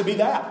has to be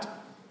that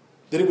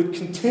it would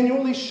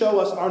continually show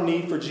us our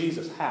need for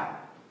Jesus. How?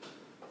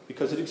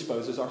 Because it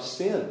exposes our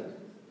sin.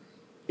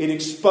 It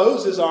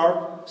exposes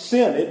our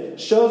sin. It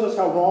shows us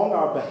how wrong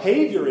our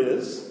behavior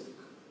is.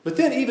 But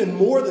then even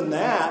more than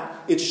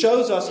that, it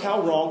shows us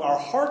how wrong our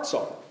hearts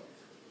are.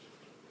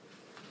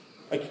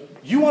 Like,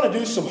 you want to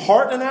do some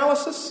heart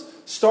analysis?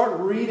 Start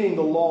reading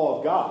the law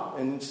of God.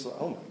 And it's like,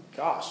 oh my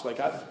gosh, like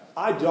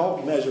I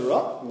don't measure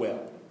up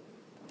well.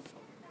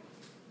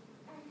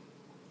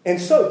 And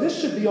so this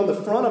should be on the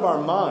front of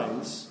our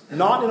minds,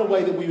 not in a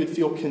way that we would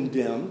feel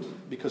condemned,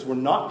 because we're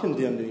not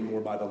condemned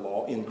anymore by the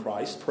law in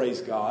Christ,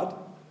 praise God,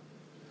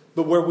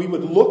 but where we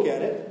would look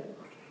at it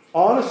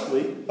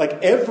honestly, like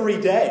every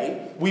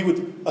day, we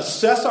would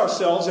assess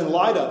ourselves in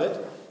light of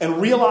it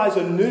and realize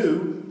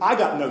anew, I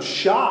got no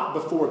shot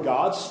before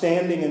God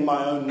standing in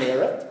my own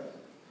merit.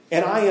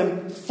 And I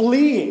am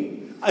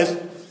fleeing as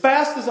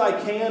fast as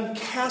I can,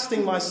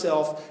 casting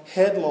myself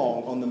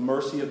headlong on the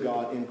mercy of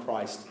God in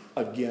Christ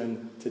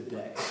again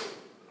today.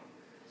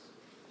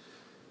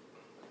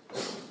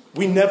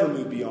 We never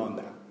move beyond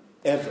that,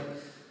 ever.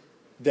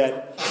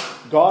 That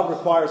God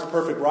requires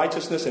perfect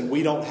righteousness and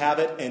we don't have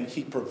it, and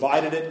He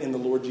provided it in the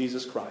Lord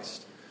Jesus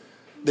Christ.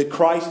 That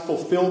Christ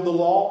fulfilled the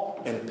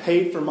law and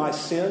paid for my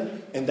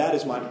sin, and that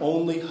is my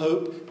only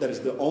hope. That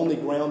is the only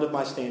ground of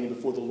my standing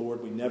before the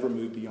Lord. We never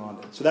move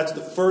beyond it. So that's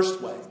the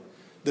first way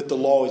that the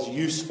law is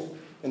useful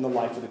in the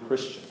life of the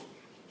Christian.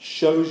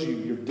 Shows you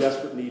your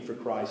desperate need for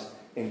Christ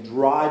and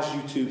drives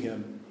you to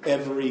Him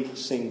every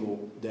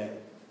single day.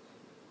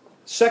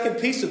 Second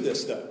piece of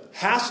this, though,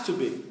 has to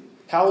be,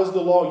 how is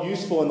the law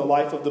useful in the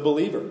life of the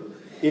believer?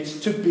 It's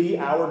to be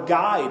our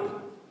guide.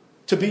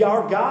 To be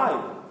our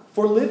guide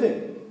for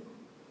living.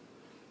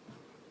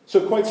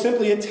 So quite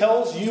simply, it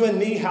tells you and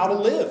me how to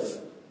live.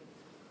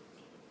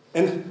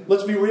 And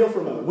let's be real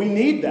for a moment. We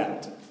need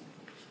that.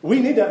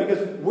 We need that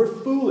because we're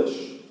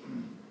foolish.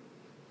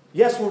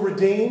 Yes, we're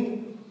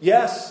redeemed.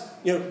 Yes,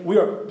 we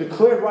are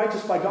declared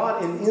righteous by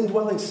God, and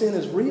indwelling sin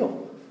is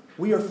real.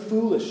 We are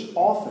foolish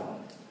often.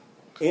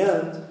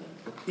 And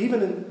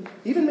even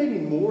maybe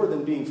more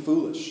than being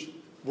foolish,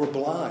 we're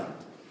blind.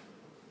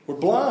 We're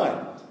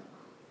blind.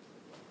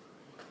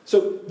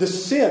 So the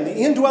sin, the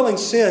indwelling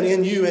sin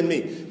in you and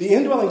me, the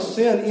indwelling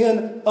sin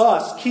in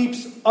us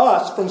keeps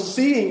us from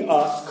seeing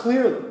us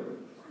clearly.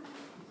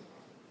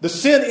 The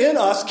sin in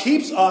us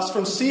keeps us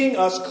from seeing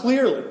us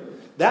clearly.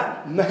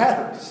 That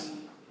matters.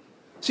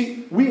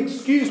 See,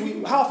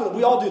 how often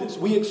we all do this?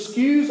 We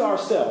excuse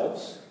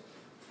ourselves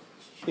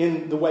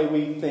in the way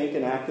we think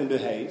and act and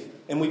behave,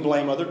 and we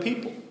blame other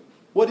people.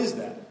 What is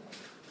that?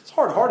 It's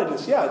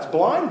hard-heartedness. Yeah, it's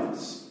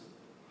blindness.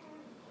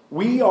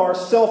 We are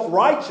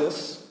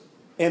self-righteous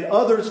and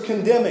others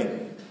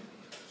condemning.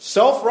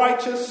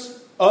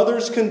 Self-righteous,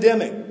 others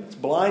condemning. It's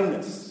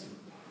blindness.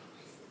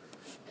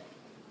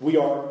 We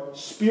are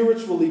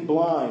spiritually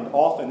blind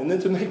often. And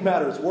then to make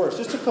matters worse,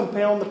 just to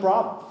compound the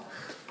problem,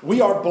 we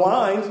are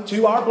blind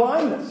to our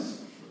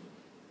blindness.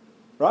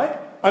 Right?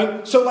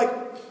 So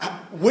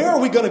where are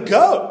we going to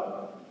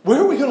go?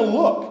 Where are we going to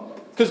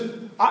look? Because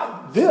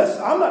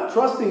I'm not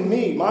trusting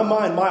me, my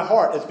mind, my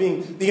heart, as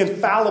being the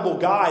infallible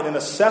guide and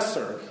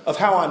assessor of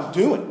how I'm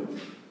doing.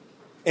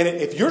 And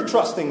if you're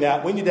trusting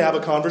that, we need to have a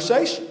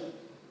conversation.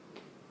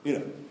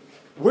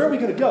 Where are we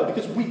going to go?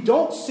 Because we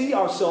don't see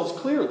ourselves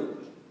clearly.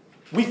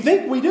 We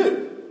think we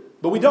do,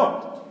 but we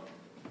don't.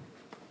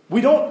 We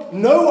don't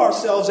know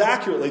ourselves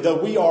accurately,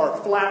 though we are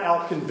flat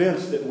out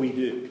convinced that we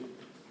do.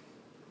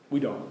 We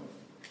don't.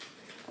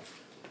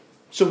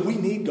 So we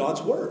need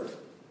God's Word.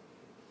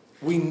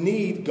 We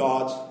need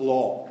God's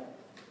law.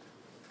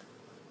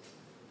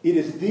 It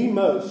is the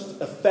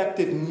most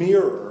effective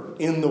mirror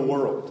in the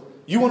world.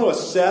 You want to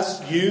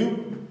assess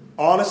you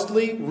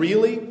honestly,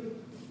 really?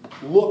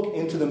 Look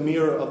into the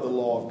mirror of the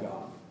law of God.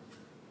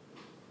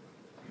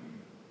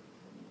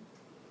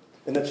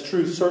 And that's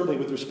true certainly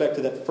with respect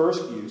to that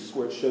first use,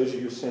 where it shows you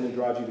your sin and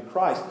drives you to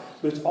Christ.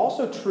 But it's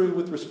also true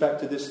with respect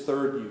to this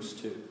third use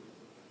too.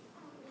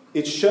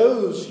 It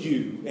shows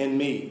you and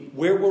me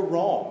where we're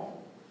wrong.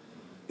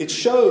 It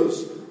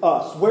shows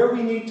us where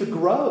we need to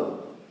grow.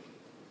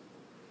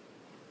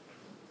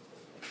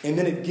 And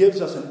then it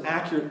gives us an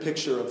accurate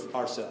picture of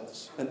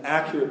ourselves, an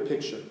accurate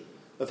picture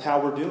of how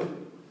we're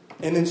doing.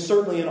 And then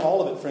certainly in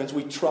all of it, friends,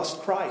 we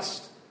trust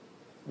Christ.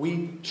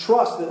 We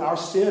trust that our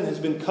sin has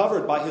been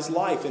covered by His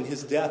life and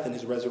His death and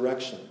His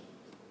resurrection.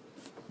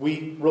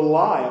 We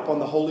rely upon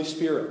the Holy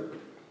Spirit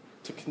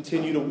to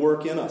continue to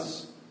work in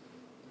us.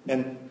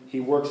 And He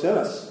works in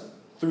us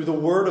through the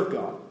Word of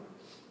God.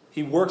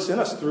 He works in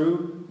us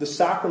through the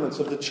sacraments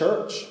of the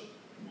church.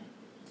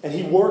 And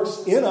He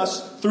works in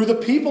us through the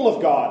people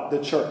of God,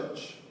 the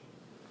church.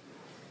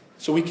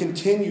 So we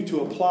continue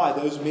to apply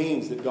those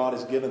means that God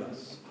has given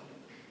us.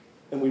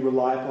 And we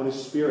rely upon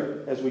His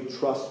Spirit as we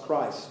trust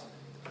Christ.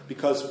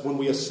 Because when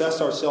we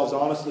assess ourselves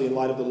honestly in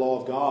light of the law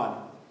of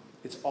God,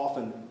 it's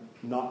often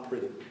not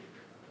pretty.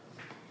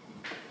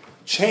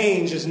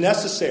 Change is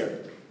necessary.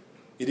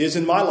 It is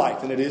in my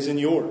life and it is in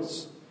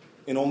yours.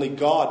 And only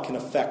God can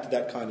effect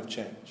that kind of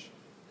change.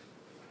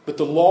 But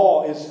the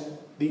law is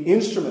the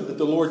instrument that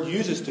the Lord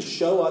uses to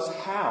show us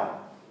how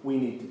we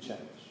need to change.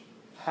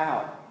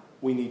 How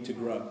we need to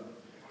grow.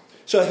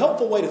 So a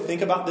helpful way to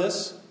think about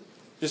this,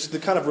 just the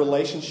kind of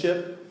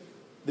relationship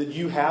that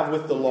you have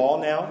with the law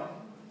now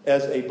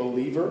as a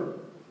believer.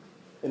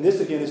 And this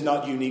again is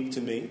not unique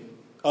to me.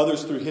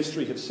 Others through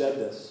history have said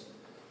this.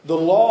 The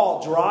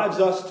law drives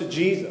us to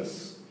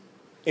Jesus.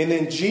 And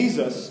then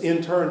Jesus,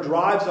 in turn,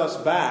 drives us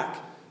back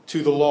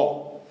to the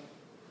law.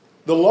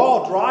 The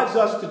law drives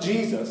us to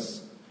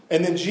Jesus.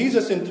 And then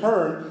Jesus, in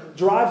turn,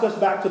 drives us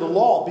back to the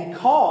law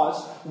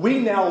because we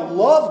now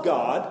love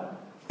God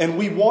and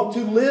we want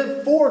to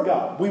live for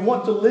God. We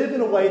want to live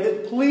in a way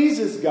that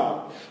pleases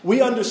God.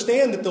 We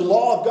understand that the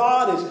law of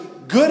God is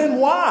good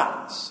and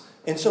wise.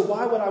 And so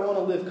why would I want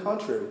to live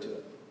contrary to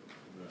it?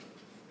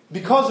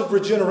 Because of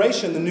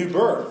regeneration, the new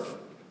birth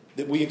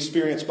that we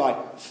experience by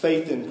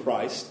faith in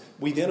Christ,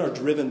 we then are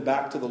driven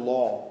back to the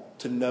law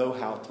to know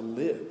how to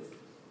live.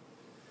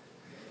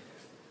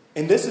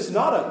 And this is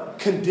not a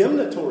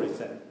condemnatory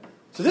thing.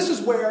 So this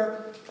is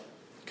where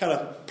kind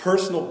of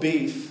personal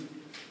beef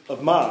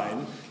of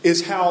mine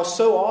is how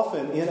so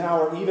often in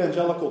our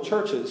evangelical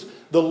churches,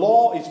 the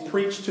law is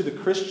preached to the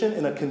Christian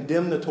in a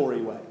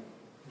condemnatory way.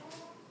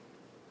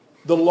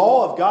 The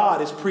law of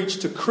God is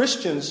preached to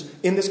Christians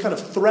in this kind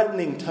of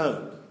threatening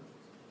tone.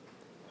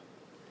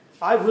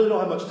 I really don't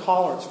have much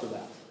tolerance for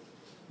that.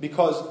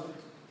 Because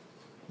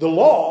the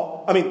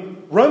law,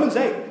 Romans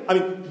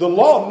 8, the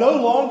law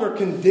no longer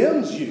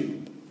condemns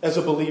you as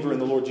a believer in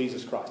the Lord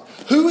Jesus Christ.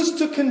 Who is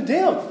to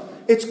condemn?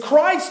 It's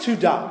Christ who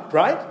died,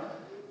 right?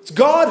 It's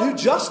God who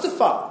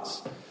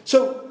justifies.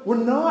 So we're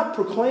not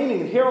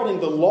proclaiming and heralding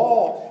the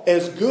law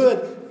as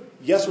good.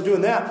 Yes, we're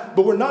doing that.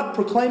 But we're not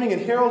proclaiming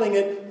and heralding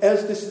it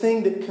as this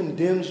thing that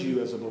condemns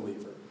you as a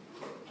believer.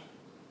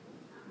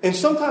 And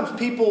sometimes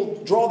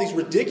people draw these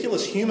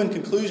ridiculous human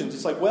conclusions.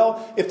 It's like,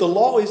 well, if the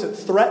law isn't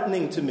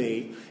threatening to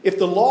me, if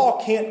the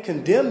law can't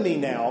condemn me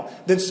now,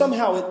 then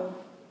somehow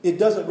it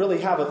doesn't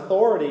really have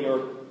authority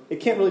or it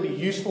can't really be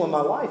useful in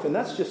my life. And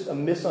that's just a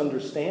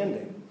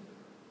misunderstanding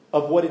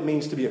of what it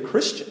means to be a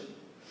Christian.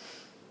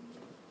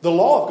 The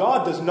law of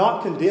God does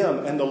not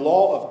condemn, and the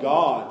law of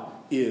God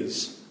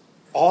is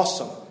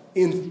awesome,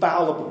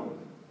 infallible,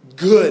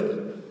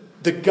 good,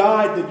 the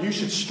guide that you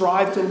should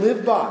strive to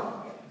live by.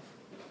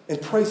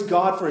 And praise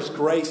God for His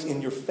grace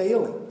in your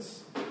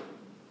failings.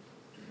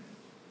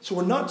 So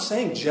we're not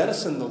saying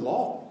jettison the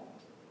law.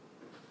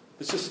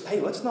 It's just, hey,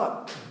 let's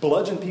not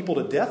bludgeon people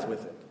to death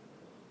with it.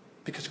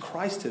 Because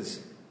Christ has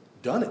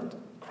done it.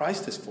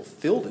 Christ has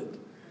fulfilled it.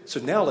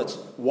 So now let's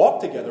walk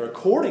together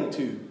according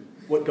to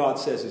what God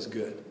says is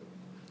good.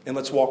 And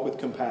let's walk with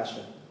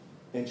compassion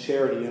and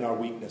charity in our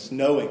weakness,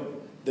 knowing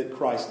that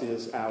Christ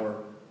is our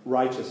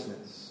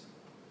righteousness.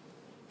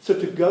 So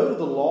to go to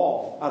the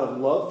law out of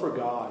love for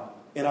God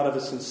and out of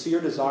a sincere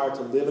desire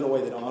to live in a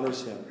way that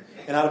honors Him,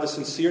 and out of a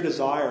sincere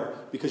desire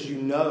because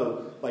you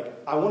know,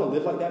 I want to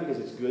live like that because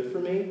it's good for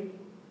me,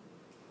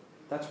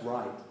 that's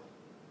right.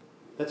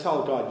 That's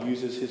how God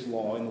uses His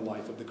law in the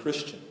life of the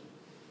Christian.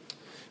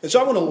 And so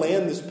I want to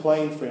land this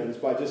plane, friends,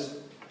 by just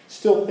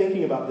still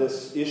thinking about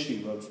this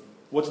issue of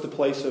what's the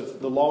place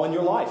of the law in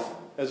your life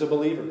as a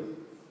believer.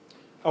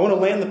 I want to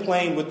land the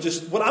plane with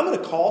just what I'm going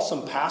to call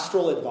some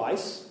pastoral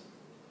advice.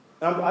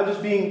 I'm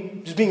just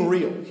being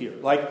real here.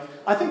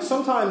 I think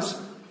sometimes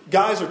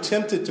guys are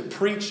tempted to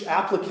preach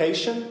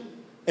application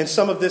and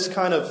some of this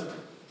kind of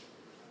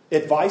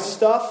advice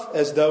stuff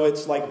as though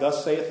it's like,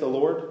 thus saith the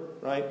Lord,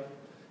 right?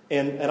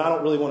 And I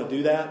don't really want to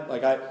do that.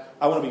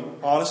 I want to be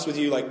honest with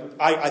you.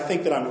 I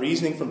think that I'm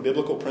reasoning from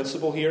biblical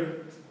principle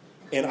here.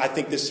 And I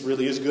think this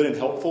really is good and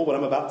helpful, what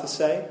I'm about to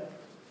say.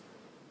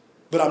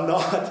 But I'm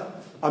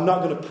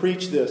not going to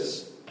preach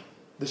this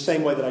the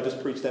same way that I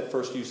just preached that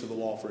first use of the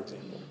law, for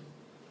example.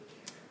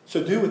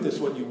 So do with this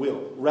what you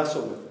will.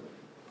 Wrestle with it.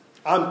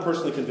 I'm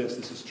personally convinced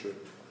this is true.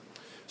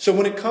 So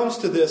when it comes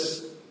to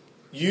this,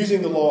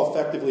 using the law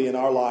effectively in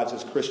our lives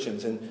as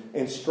Christians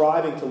and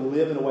striving to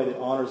live in a way that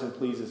honors and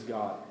pleases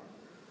God,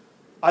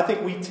 I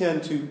think we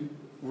tend to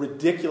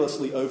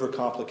ridiculously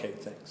overcomplicate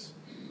things.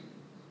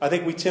 I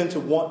think we tend to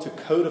want to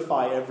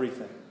codify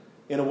everything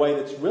in a way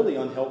that's really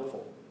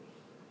unhelpful.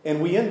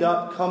 And we end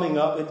up coming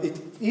up, it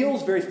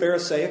feels very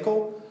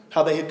Pharisaical,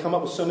 how they had come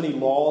up with so many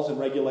laws and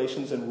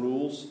regulations and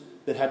rules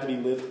that had to be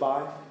lived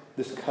by,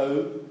 this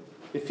code.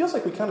 It feels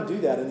like we kind of do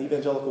that in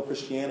evangelical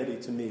Christianity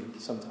to me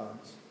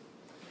sometimes.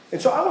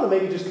 And so I want to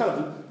maybe just kind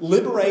of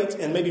liberate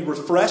and maybe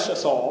refresh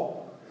us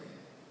all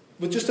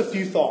with just a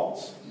few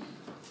thoughts.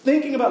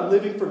 Thinking about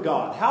living for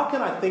God. How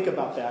can I think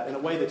about that in a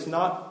way that's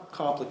not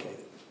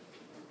complicated?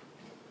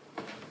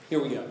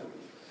 Here we go.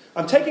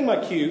 I'm taking my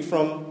cue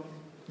from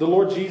the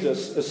Lord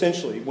Jesus,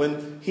 essentially,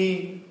 when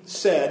he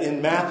said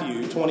in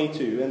Matthew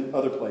 22 and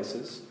other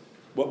places,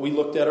 what we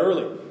looked at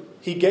earlier.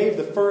 He gave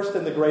the first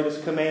and the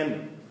greatest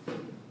commandment,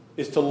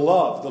 is to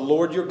love the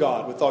Lord your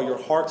God with all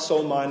your heart,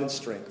 soul, mind, and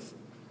strength.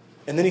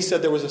 And then he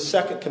said there was a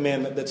second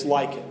commandment that's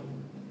like it.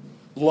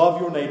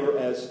 Love your neighbor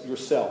as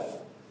yourself.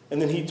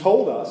 And then he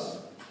told us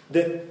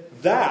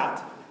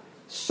that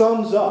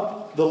sums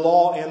up the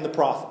law and the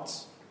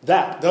prophets.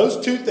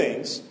 Those two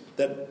things,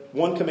 that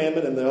one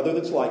commandment and the other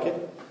that's like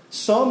it,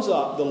 sums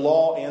up the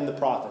law and the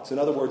prophets. In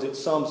other words, it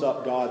sums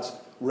up God's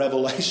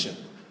revelation.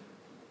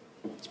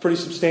 It's a pretty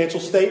substantial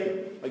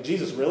statement. Like,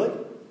 Jesus, really?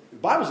 The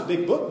Bible's a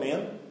big book,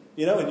 man.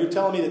 And you're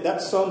telling me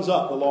that sums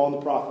up the law and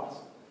the prophets.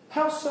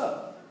 How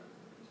so?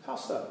 How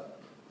so?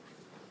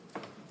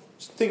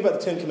 Just think about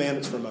the Ten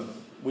Commandments for a moment.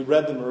 We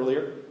read them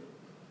earlier.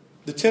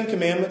 The Ten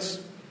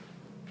Commandments,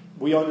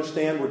 we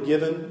understand, were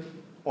given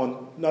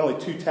on not only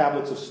 2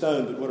 tablets of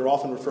stone, but what are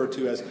often referred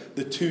to as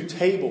the 2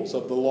 tables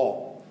of the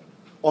law.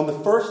 On the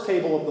first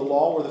table of the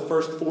law were the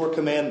first 4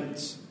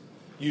 commandments.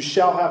 You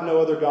shall have no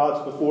other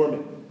gods before me.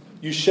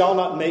 You shall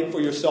not make for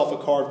yourself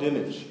a carved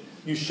image.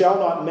 You shall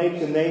not make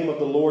the name of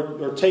the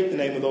Lord, or take the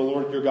name of the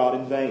Lord your God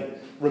in vain.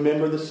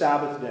 Remember the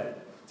Sabbath day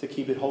to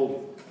keep it holy.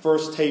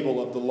 First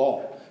table of the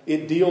law.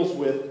 It deals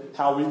with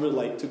how we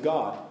relate to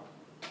God.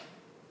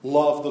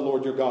 Love the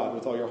Lord your God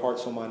with all your heart,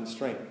 soul, mind, and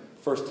strength.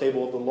 First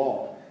table of the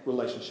law,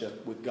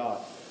 relationship with God.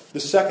 The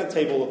second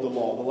table of the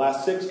law, the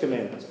last 6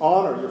 commandments.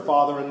 Honor your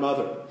father and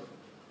mother.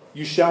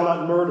 You shall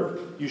not murder.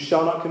 You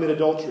shall not commit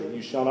adultery.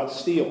 You shall not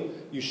steal.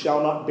 You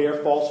shall not bear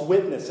false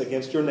witness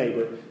against your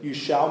neighbor. You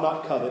shall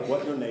not covet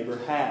what your neighbor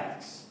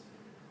has.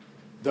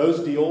 Those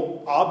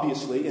deal,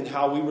 obviously, in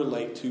how we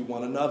relate to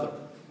one another.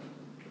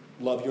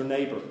 Love your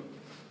neighbor.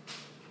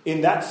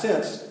 In that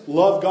sense,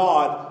 love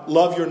God,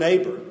 love your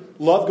neighbor.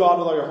 Love God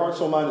with all your heart,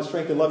 soul, mind, and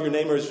strength, and love your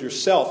neighbor as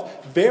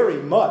yourself very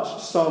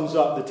much sums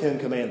up the 10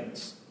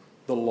 Commandments,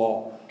 the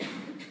law.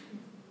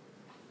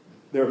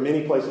 There are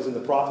many places in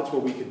the prophets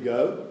where we could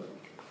go,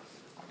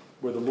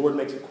 where the Lord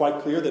makes it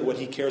quite clear that what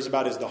he cares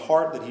about is the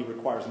heart, that he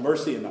requires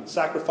mercy and not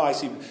sacrifice.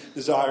 He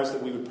desires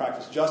that we would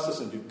practice justice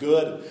and do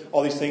good, and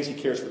all these things. He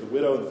cares for the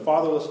widow and the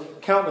fatherless,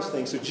 countless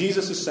things. So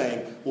Jesus is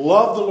saying,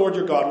 love the Lord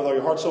your God with all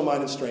your heart, soul,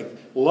 mind, and strength.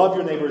 Love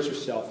your neighbor as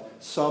yourself.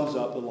 Sums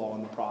up the law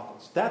and the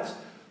prophets.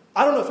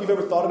 I don't know if you've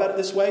ever thought about it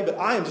this way, but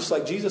I am just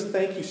like, Jesus,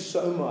 thank you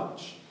so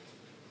much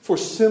for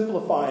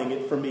simplifying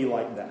it for me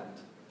like that.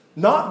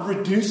 Not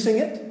reducing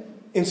it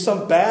in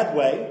some bad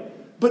way,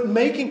 but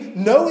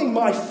knowing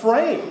my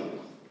frame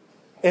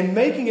and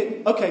making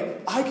it, okay,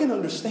 I can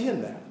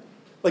understand that.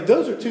 Like,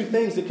 those are 2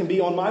 things that can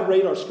be on my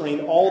radar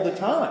screen all the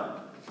time.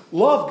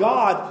 Love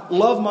God,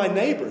 love my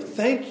neighbor.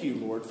 Thank you,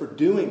 Lord, for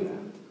doing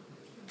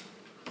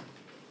that.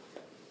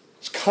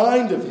 It's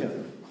kind of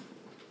him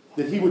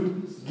that he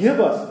would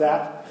give us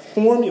that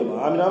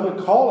formula. I'm going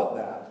to call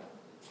it that.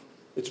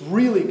 It's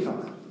really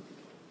kind.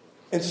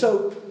 And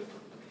so,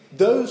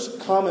 those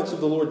comments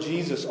of the Lord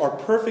Jesus are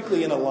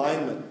perfectly in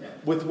alignment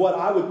with what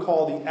I would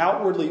call the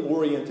outwardly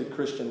oriented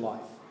Christian life.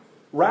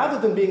 Rather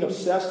than being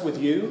obsessed with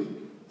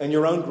you and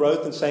your own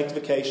growth and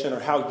sanctification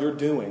or how you're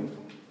doing,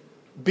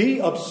 be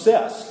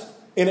obsessed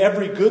in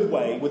every good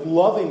way with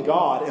loving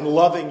God and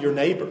loving your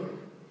neighbor.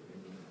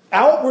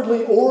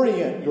 Outwardly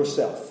orient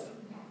yourself,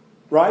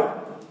 right?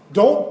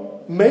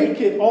 Don't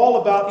make it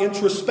all about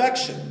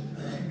introspection.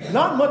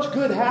 Not much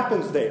good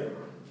happens there.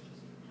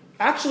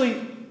 Actually,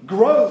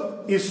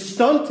 growth is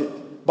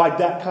stunted by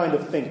that kind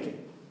of thinking.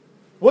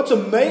 What's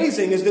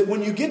amazing is that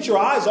when you get your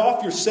eyes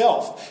off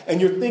yourself and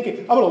you're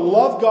thinking, I'm going to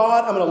love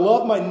God, I'm going to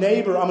love my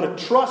neighbor, I'm going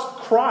to trust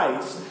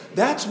Christ,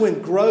 that's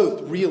when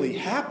growth really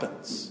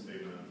happens.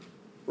 Amen.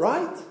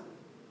 Right?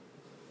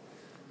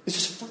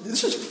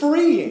 This is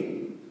freeing.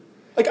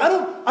 Like, I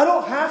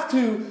don't have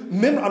to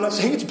memorize. I'm not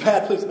saying it's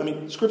bad. Please. I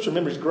mean, scripture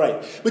memory is great.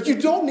 But you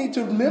don't need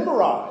to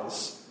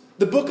memorize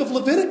the book of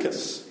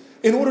Leviticus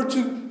in order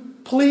to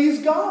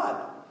please God.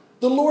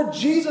 The Lord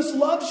Jesus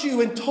loves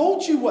you and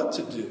told you what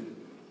to do.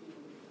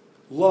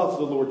 Love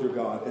the Lord your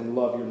God and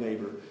love your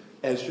neighbor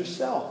as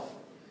yourself.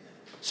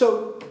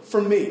 So,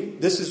 for me,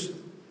 this is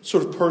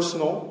sort of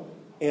personal.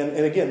 And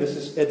again, this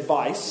is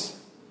advice.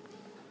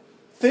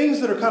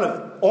 Things that are kind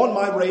of on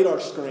my radar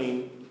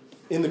screen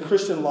in the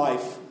Christian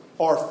life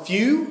are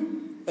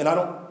few, and I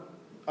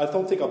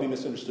don't think I'll be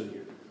misunderstood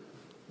here.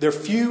 They're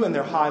few and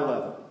they're high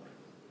level.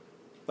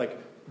 Like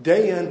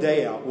day in,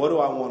 day out, what do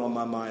I want on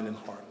my mind and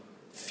heart?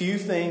 Few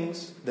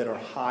things that are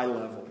high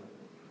level.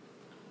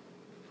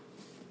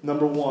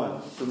 Number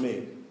one for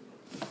me,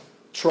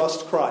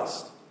 trust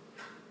Christ.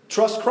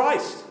 Trust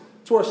Christ.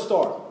 That's where I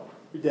start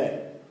every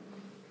day.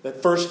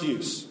 That first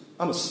use.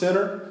 I'm a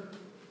sinner.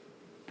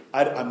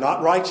 I'm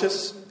not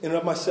righteous in and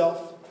of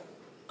myself.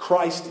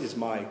 Christ is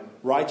my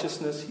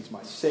righteousness. He's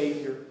my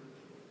Savior.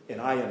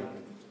 And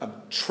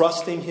I'm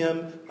trusting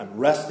Him. I'm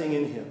resting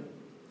in Him.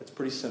 That's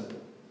pretty simple.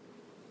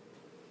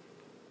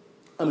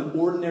 I'm an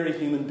ordinary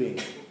human being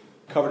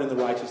covered in the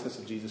righteousness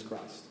of Jesus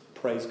Christ.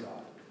 Praise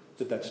God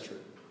that that's true.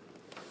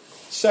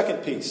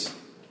 Second piece.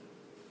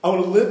 I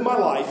want to live my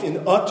life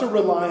in utter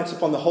reliance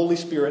upon the Holy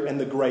Spirit and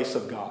the grace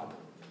of God.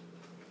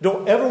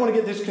 Don't ever want to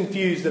get this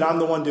confused that I'm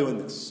the one doing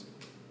this.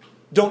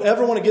 Don't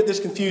ever want to get this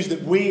confused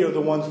that we are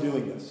the ones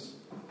doing this.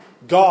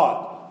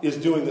 God is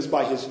doing this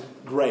by His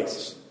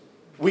grace.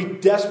 We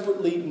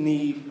desperately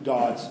need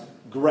God's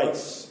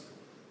grace.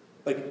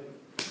 Like,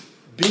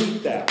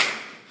 beat that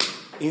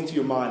into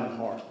your mind and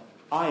heart.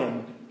 I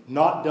am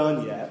not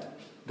done yet.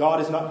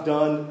 God is not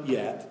done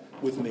yet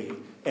with me.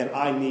 And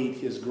I need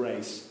His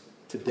grace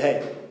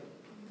today.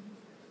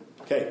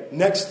 Okay,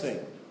 next thing.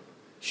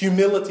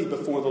 Humility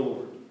before the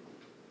Lord.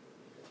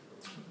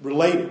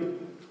 Related.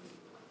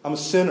 I'm a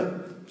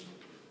sinner.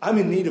 I'm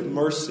in need of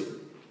mercy.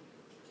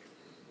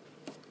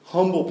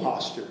 Humble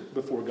posture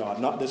before God.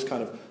 Not this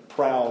kind of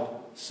proud,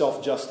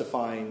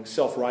 self-justifying,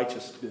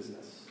 self-righteous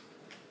business.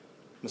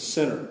 I'm a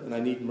sinner and I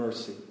need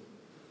mercy.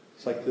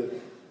 It's like the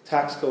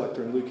tax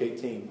collector in Luke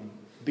 18.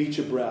 Beat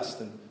your breast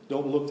and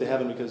don't look to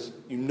heaven because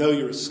you know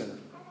you're a sinner.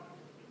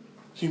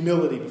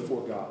 Humility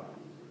before God.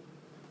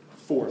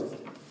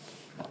 Fourth,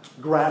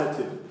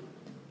 gratitude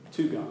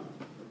to God.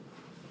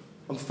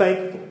 I'm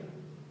thankful.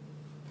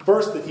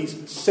 First, that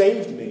He's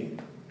saved me.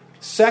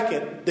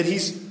 Second, that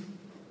He's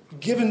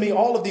given me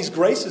all of these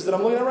graces that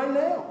I'm looking at right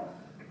now.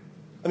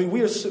 I mean,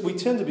 we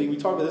tend to be, we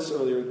talked about this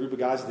earlier, a group of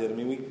guys did. I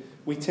mean,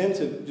 we tend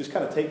to just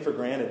kind of take for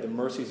granted the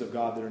mercies of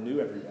God that are new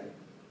every day.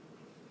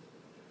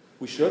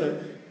 We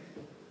shouldn't.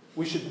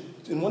 We should,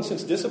 in one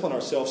sense, discipline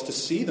ourselves to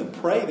see them.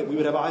 Pray that we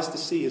would have eyes to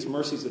see His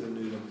mercies that are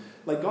new to them.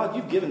 Like, God,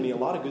 You've given me a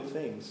lot of good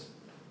things.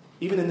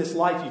 Even in this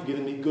life, You've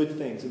given me good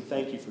things, and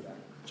thank You for that.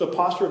 So a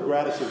posture of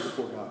gratitude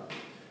before God.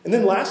 And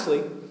then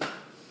lastly,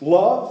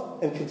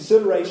 love and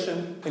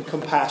consideration and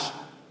compassion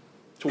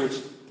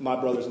towards my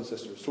brothers and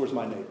sisters, towards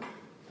my neighbor.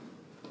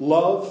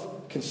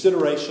 Love,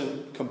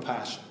 consideration,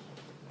 compassion.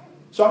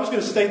 So I'm just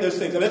going to state those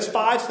things. And it's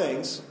 5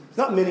 things. It's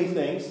not many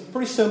things. It's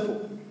pretty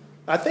simple.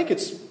 I think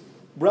it's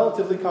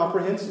relatively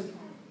comprehensive.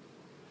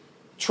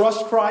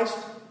 Trust Christ,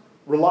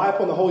 rely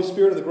upon the Holy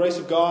Spirit and the grace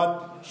of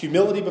God,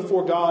 humility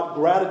before God,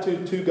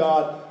 gratitude to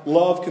God,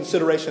 love,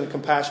 consideration, and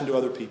compassion to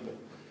other people.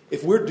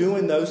 If we're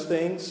doing those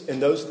things,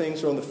 and those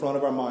things are on the front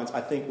of our minds,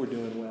 I think we're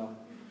doing well.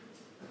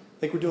 I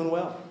think we're doing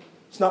well.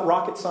 It's not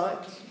rocket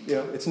science.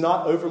 It's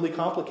not overly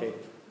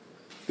complicated.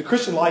 The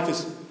Christian life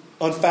is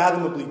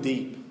unfathomably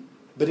deep,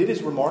 but it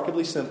is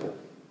remarkably simple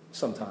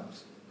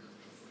sometimes.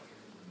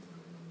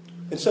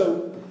 And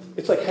so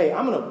it's like, hey,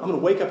 I'm gonna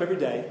wake up every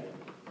day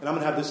and I'm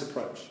going to have this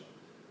approach.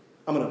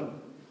 I'm going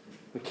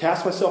to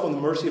cast myself on the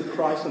mercy of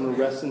Christ. I'm going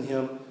to rest in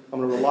Him. I'm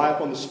going to rely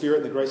upon the Spirit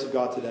and the grace of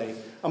God today.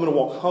 I'm going to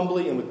walk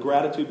humbly and with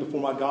gratitude before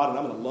my God, and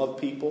I'm going to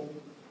love people,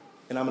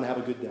 and I'm going to have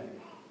a good day.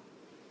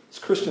 It's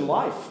Christian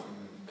life,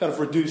 kind of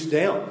reduced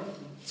down.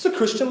 It's a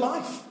Christian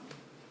life.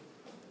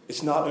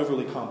 It's not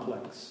overly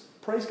complex.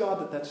 Praise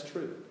God that that's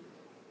true.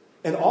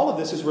 And all of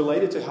this is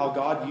related to how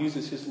God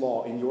uses His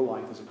law in your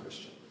life as a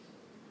Christian.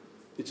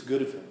 It's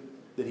good of Him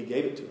that He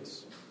gave it to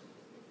us.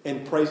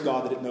 And praise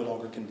God that it no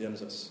longer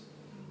condemns us.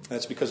 And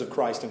that's because of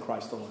Christ and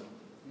Christ alone.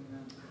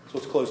 Amen. So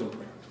let's close in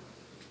prayer.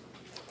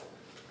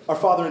 Our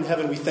Father in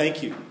heaven, we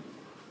thank You.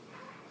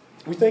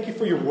 We thank You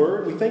for Your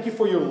word. We thank You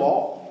for Your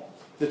law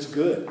that's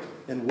good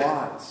and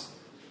wise.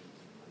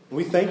 And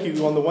we thank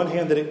You on the one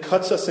hand that it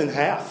cuts us in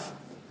half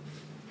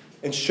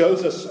and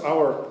shows us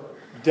our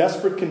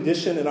desperate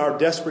condition and our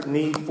desperate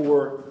need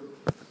for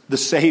the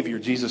Savior,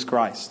 Jesus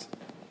Christ.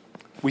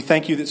 We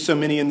thank You that so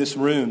many in this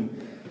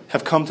room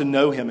have come to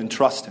know Him and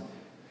trust Him.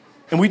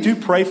 And we do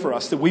pray for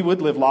us that we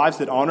would live lives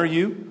that honor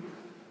You.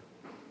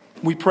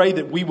 We pray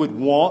that we would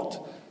want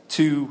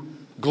to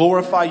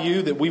glorify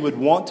You, that we would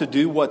want to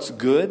do what's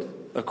good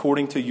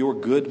according to Your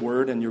good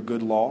word and Your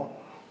good law.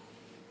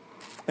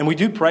 And we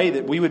do pray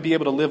that we would be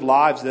able to live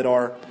lives that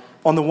are,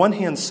 on the one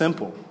hand,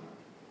 simple,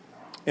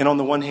 and on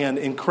the one hand,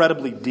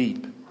 incredibly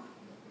deep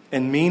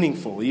and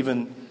meaningful,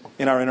 even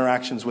in our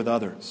interactions with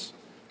others.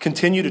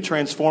 Continue to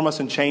transform us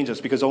and change us,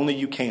 because only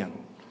You can.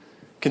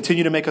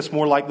 Continue to make us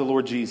more like the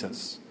Lord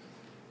Jesus.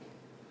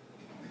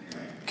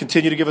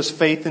 Continue to give us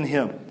faith in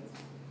Him.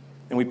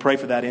 And we pray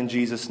for that in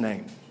Jesus'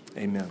 name.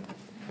 Amen.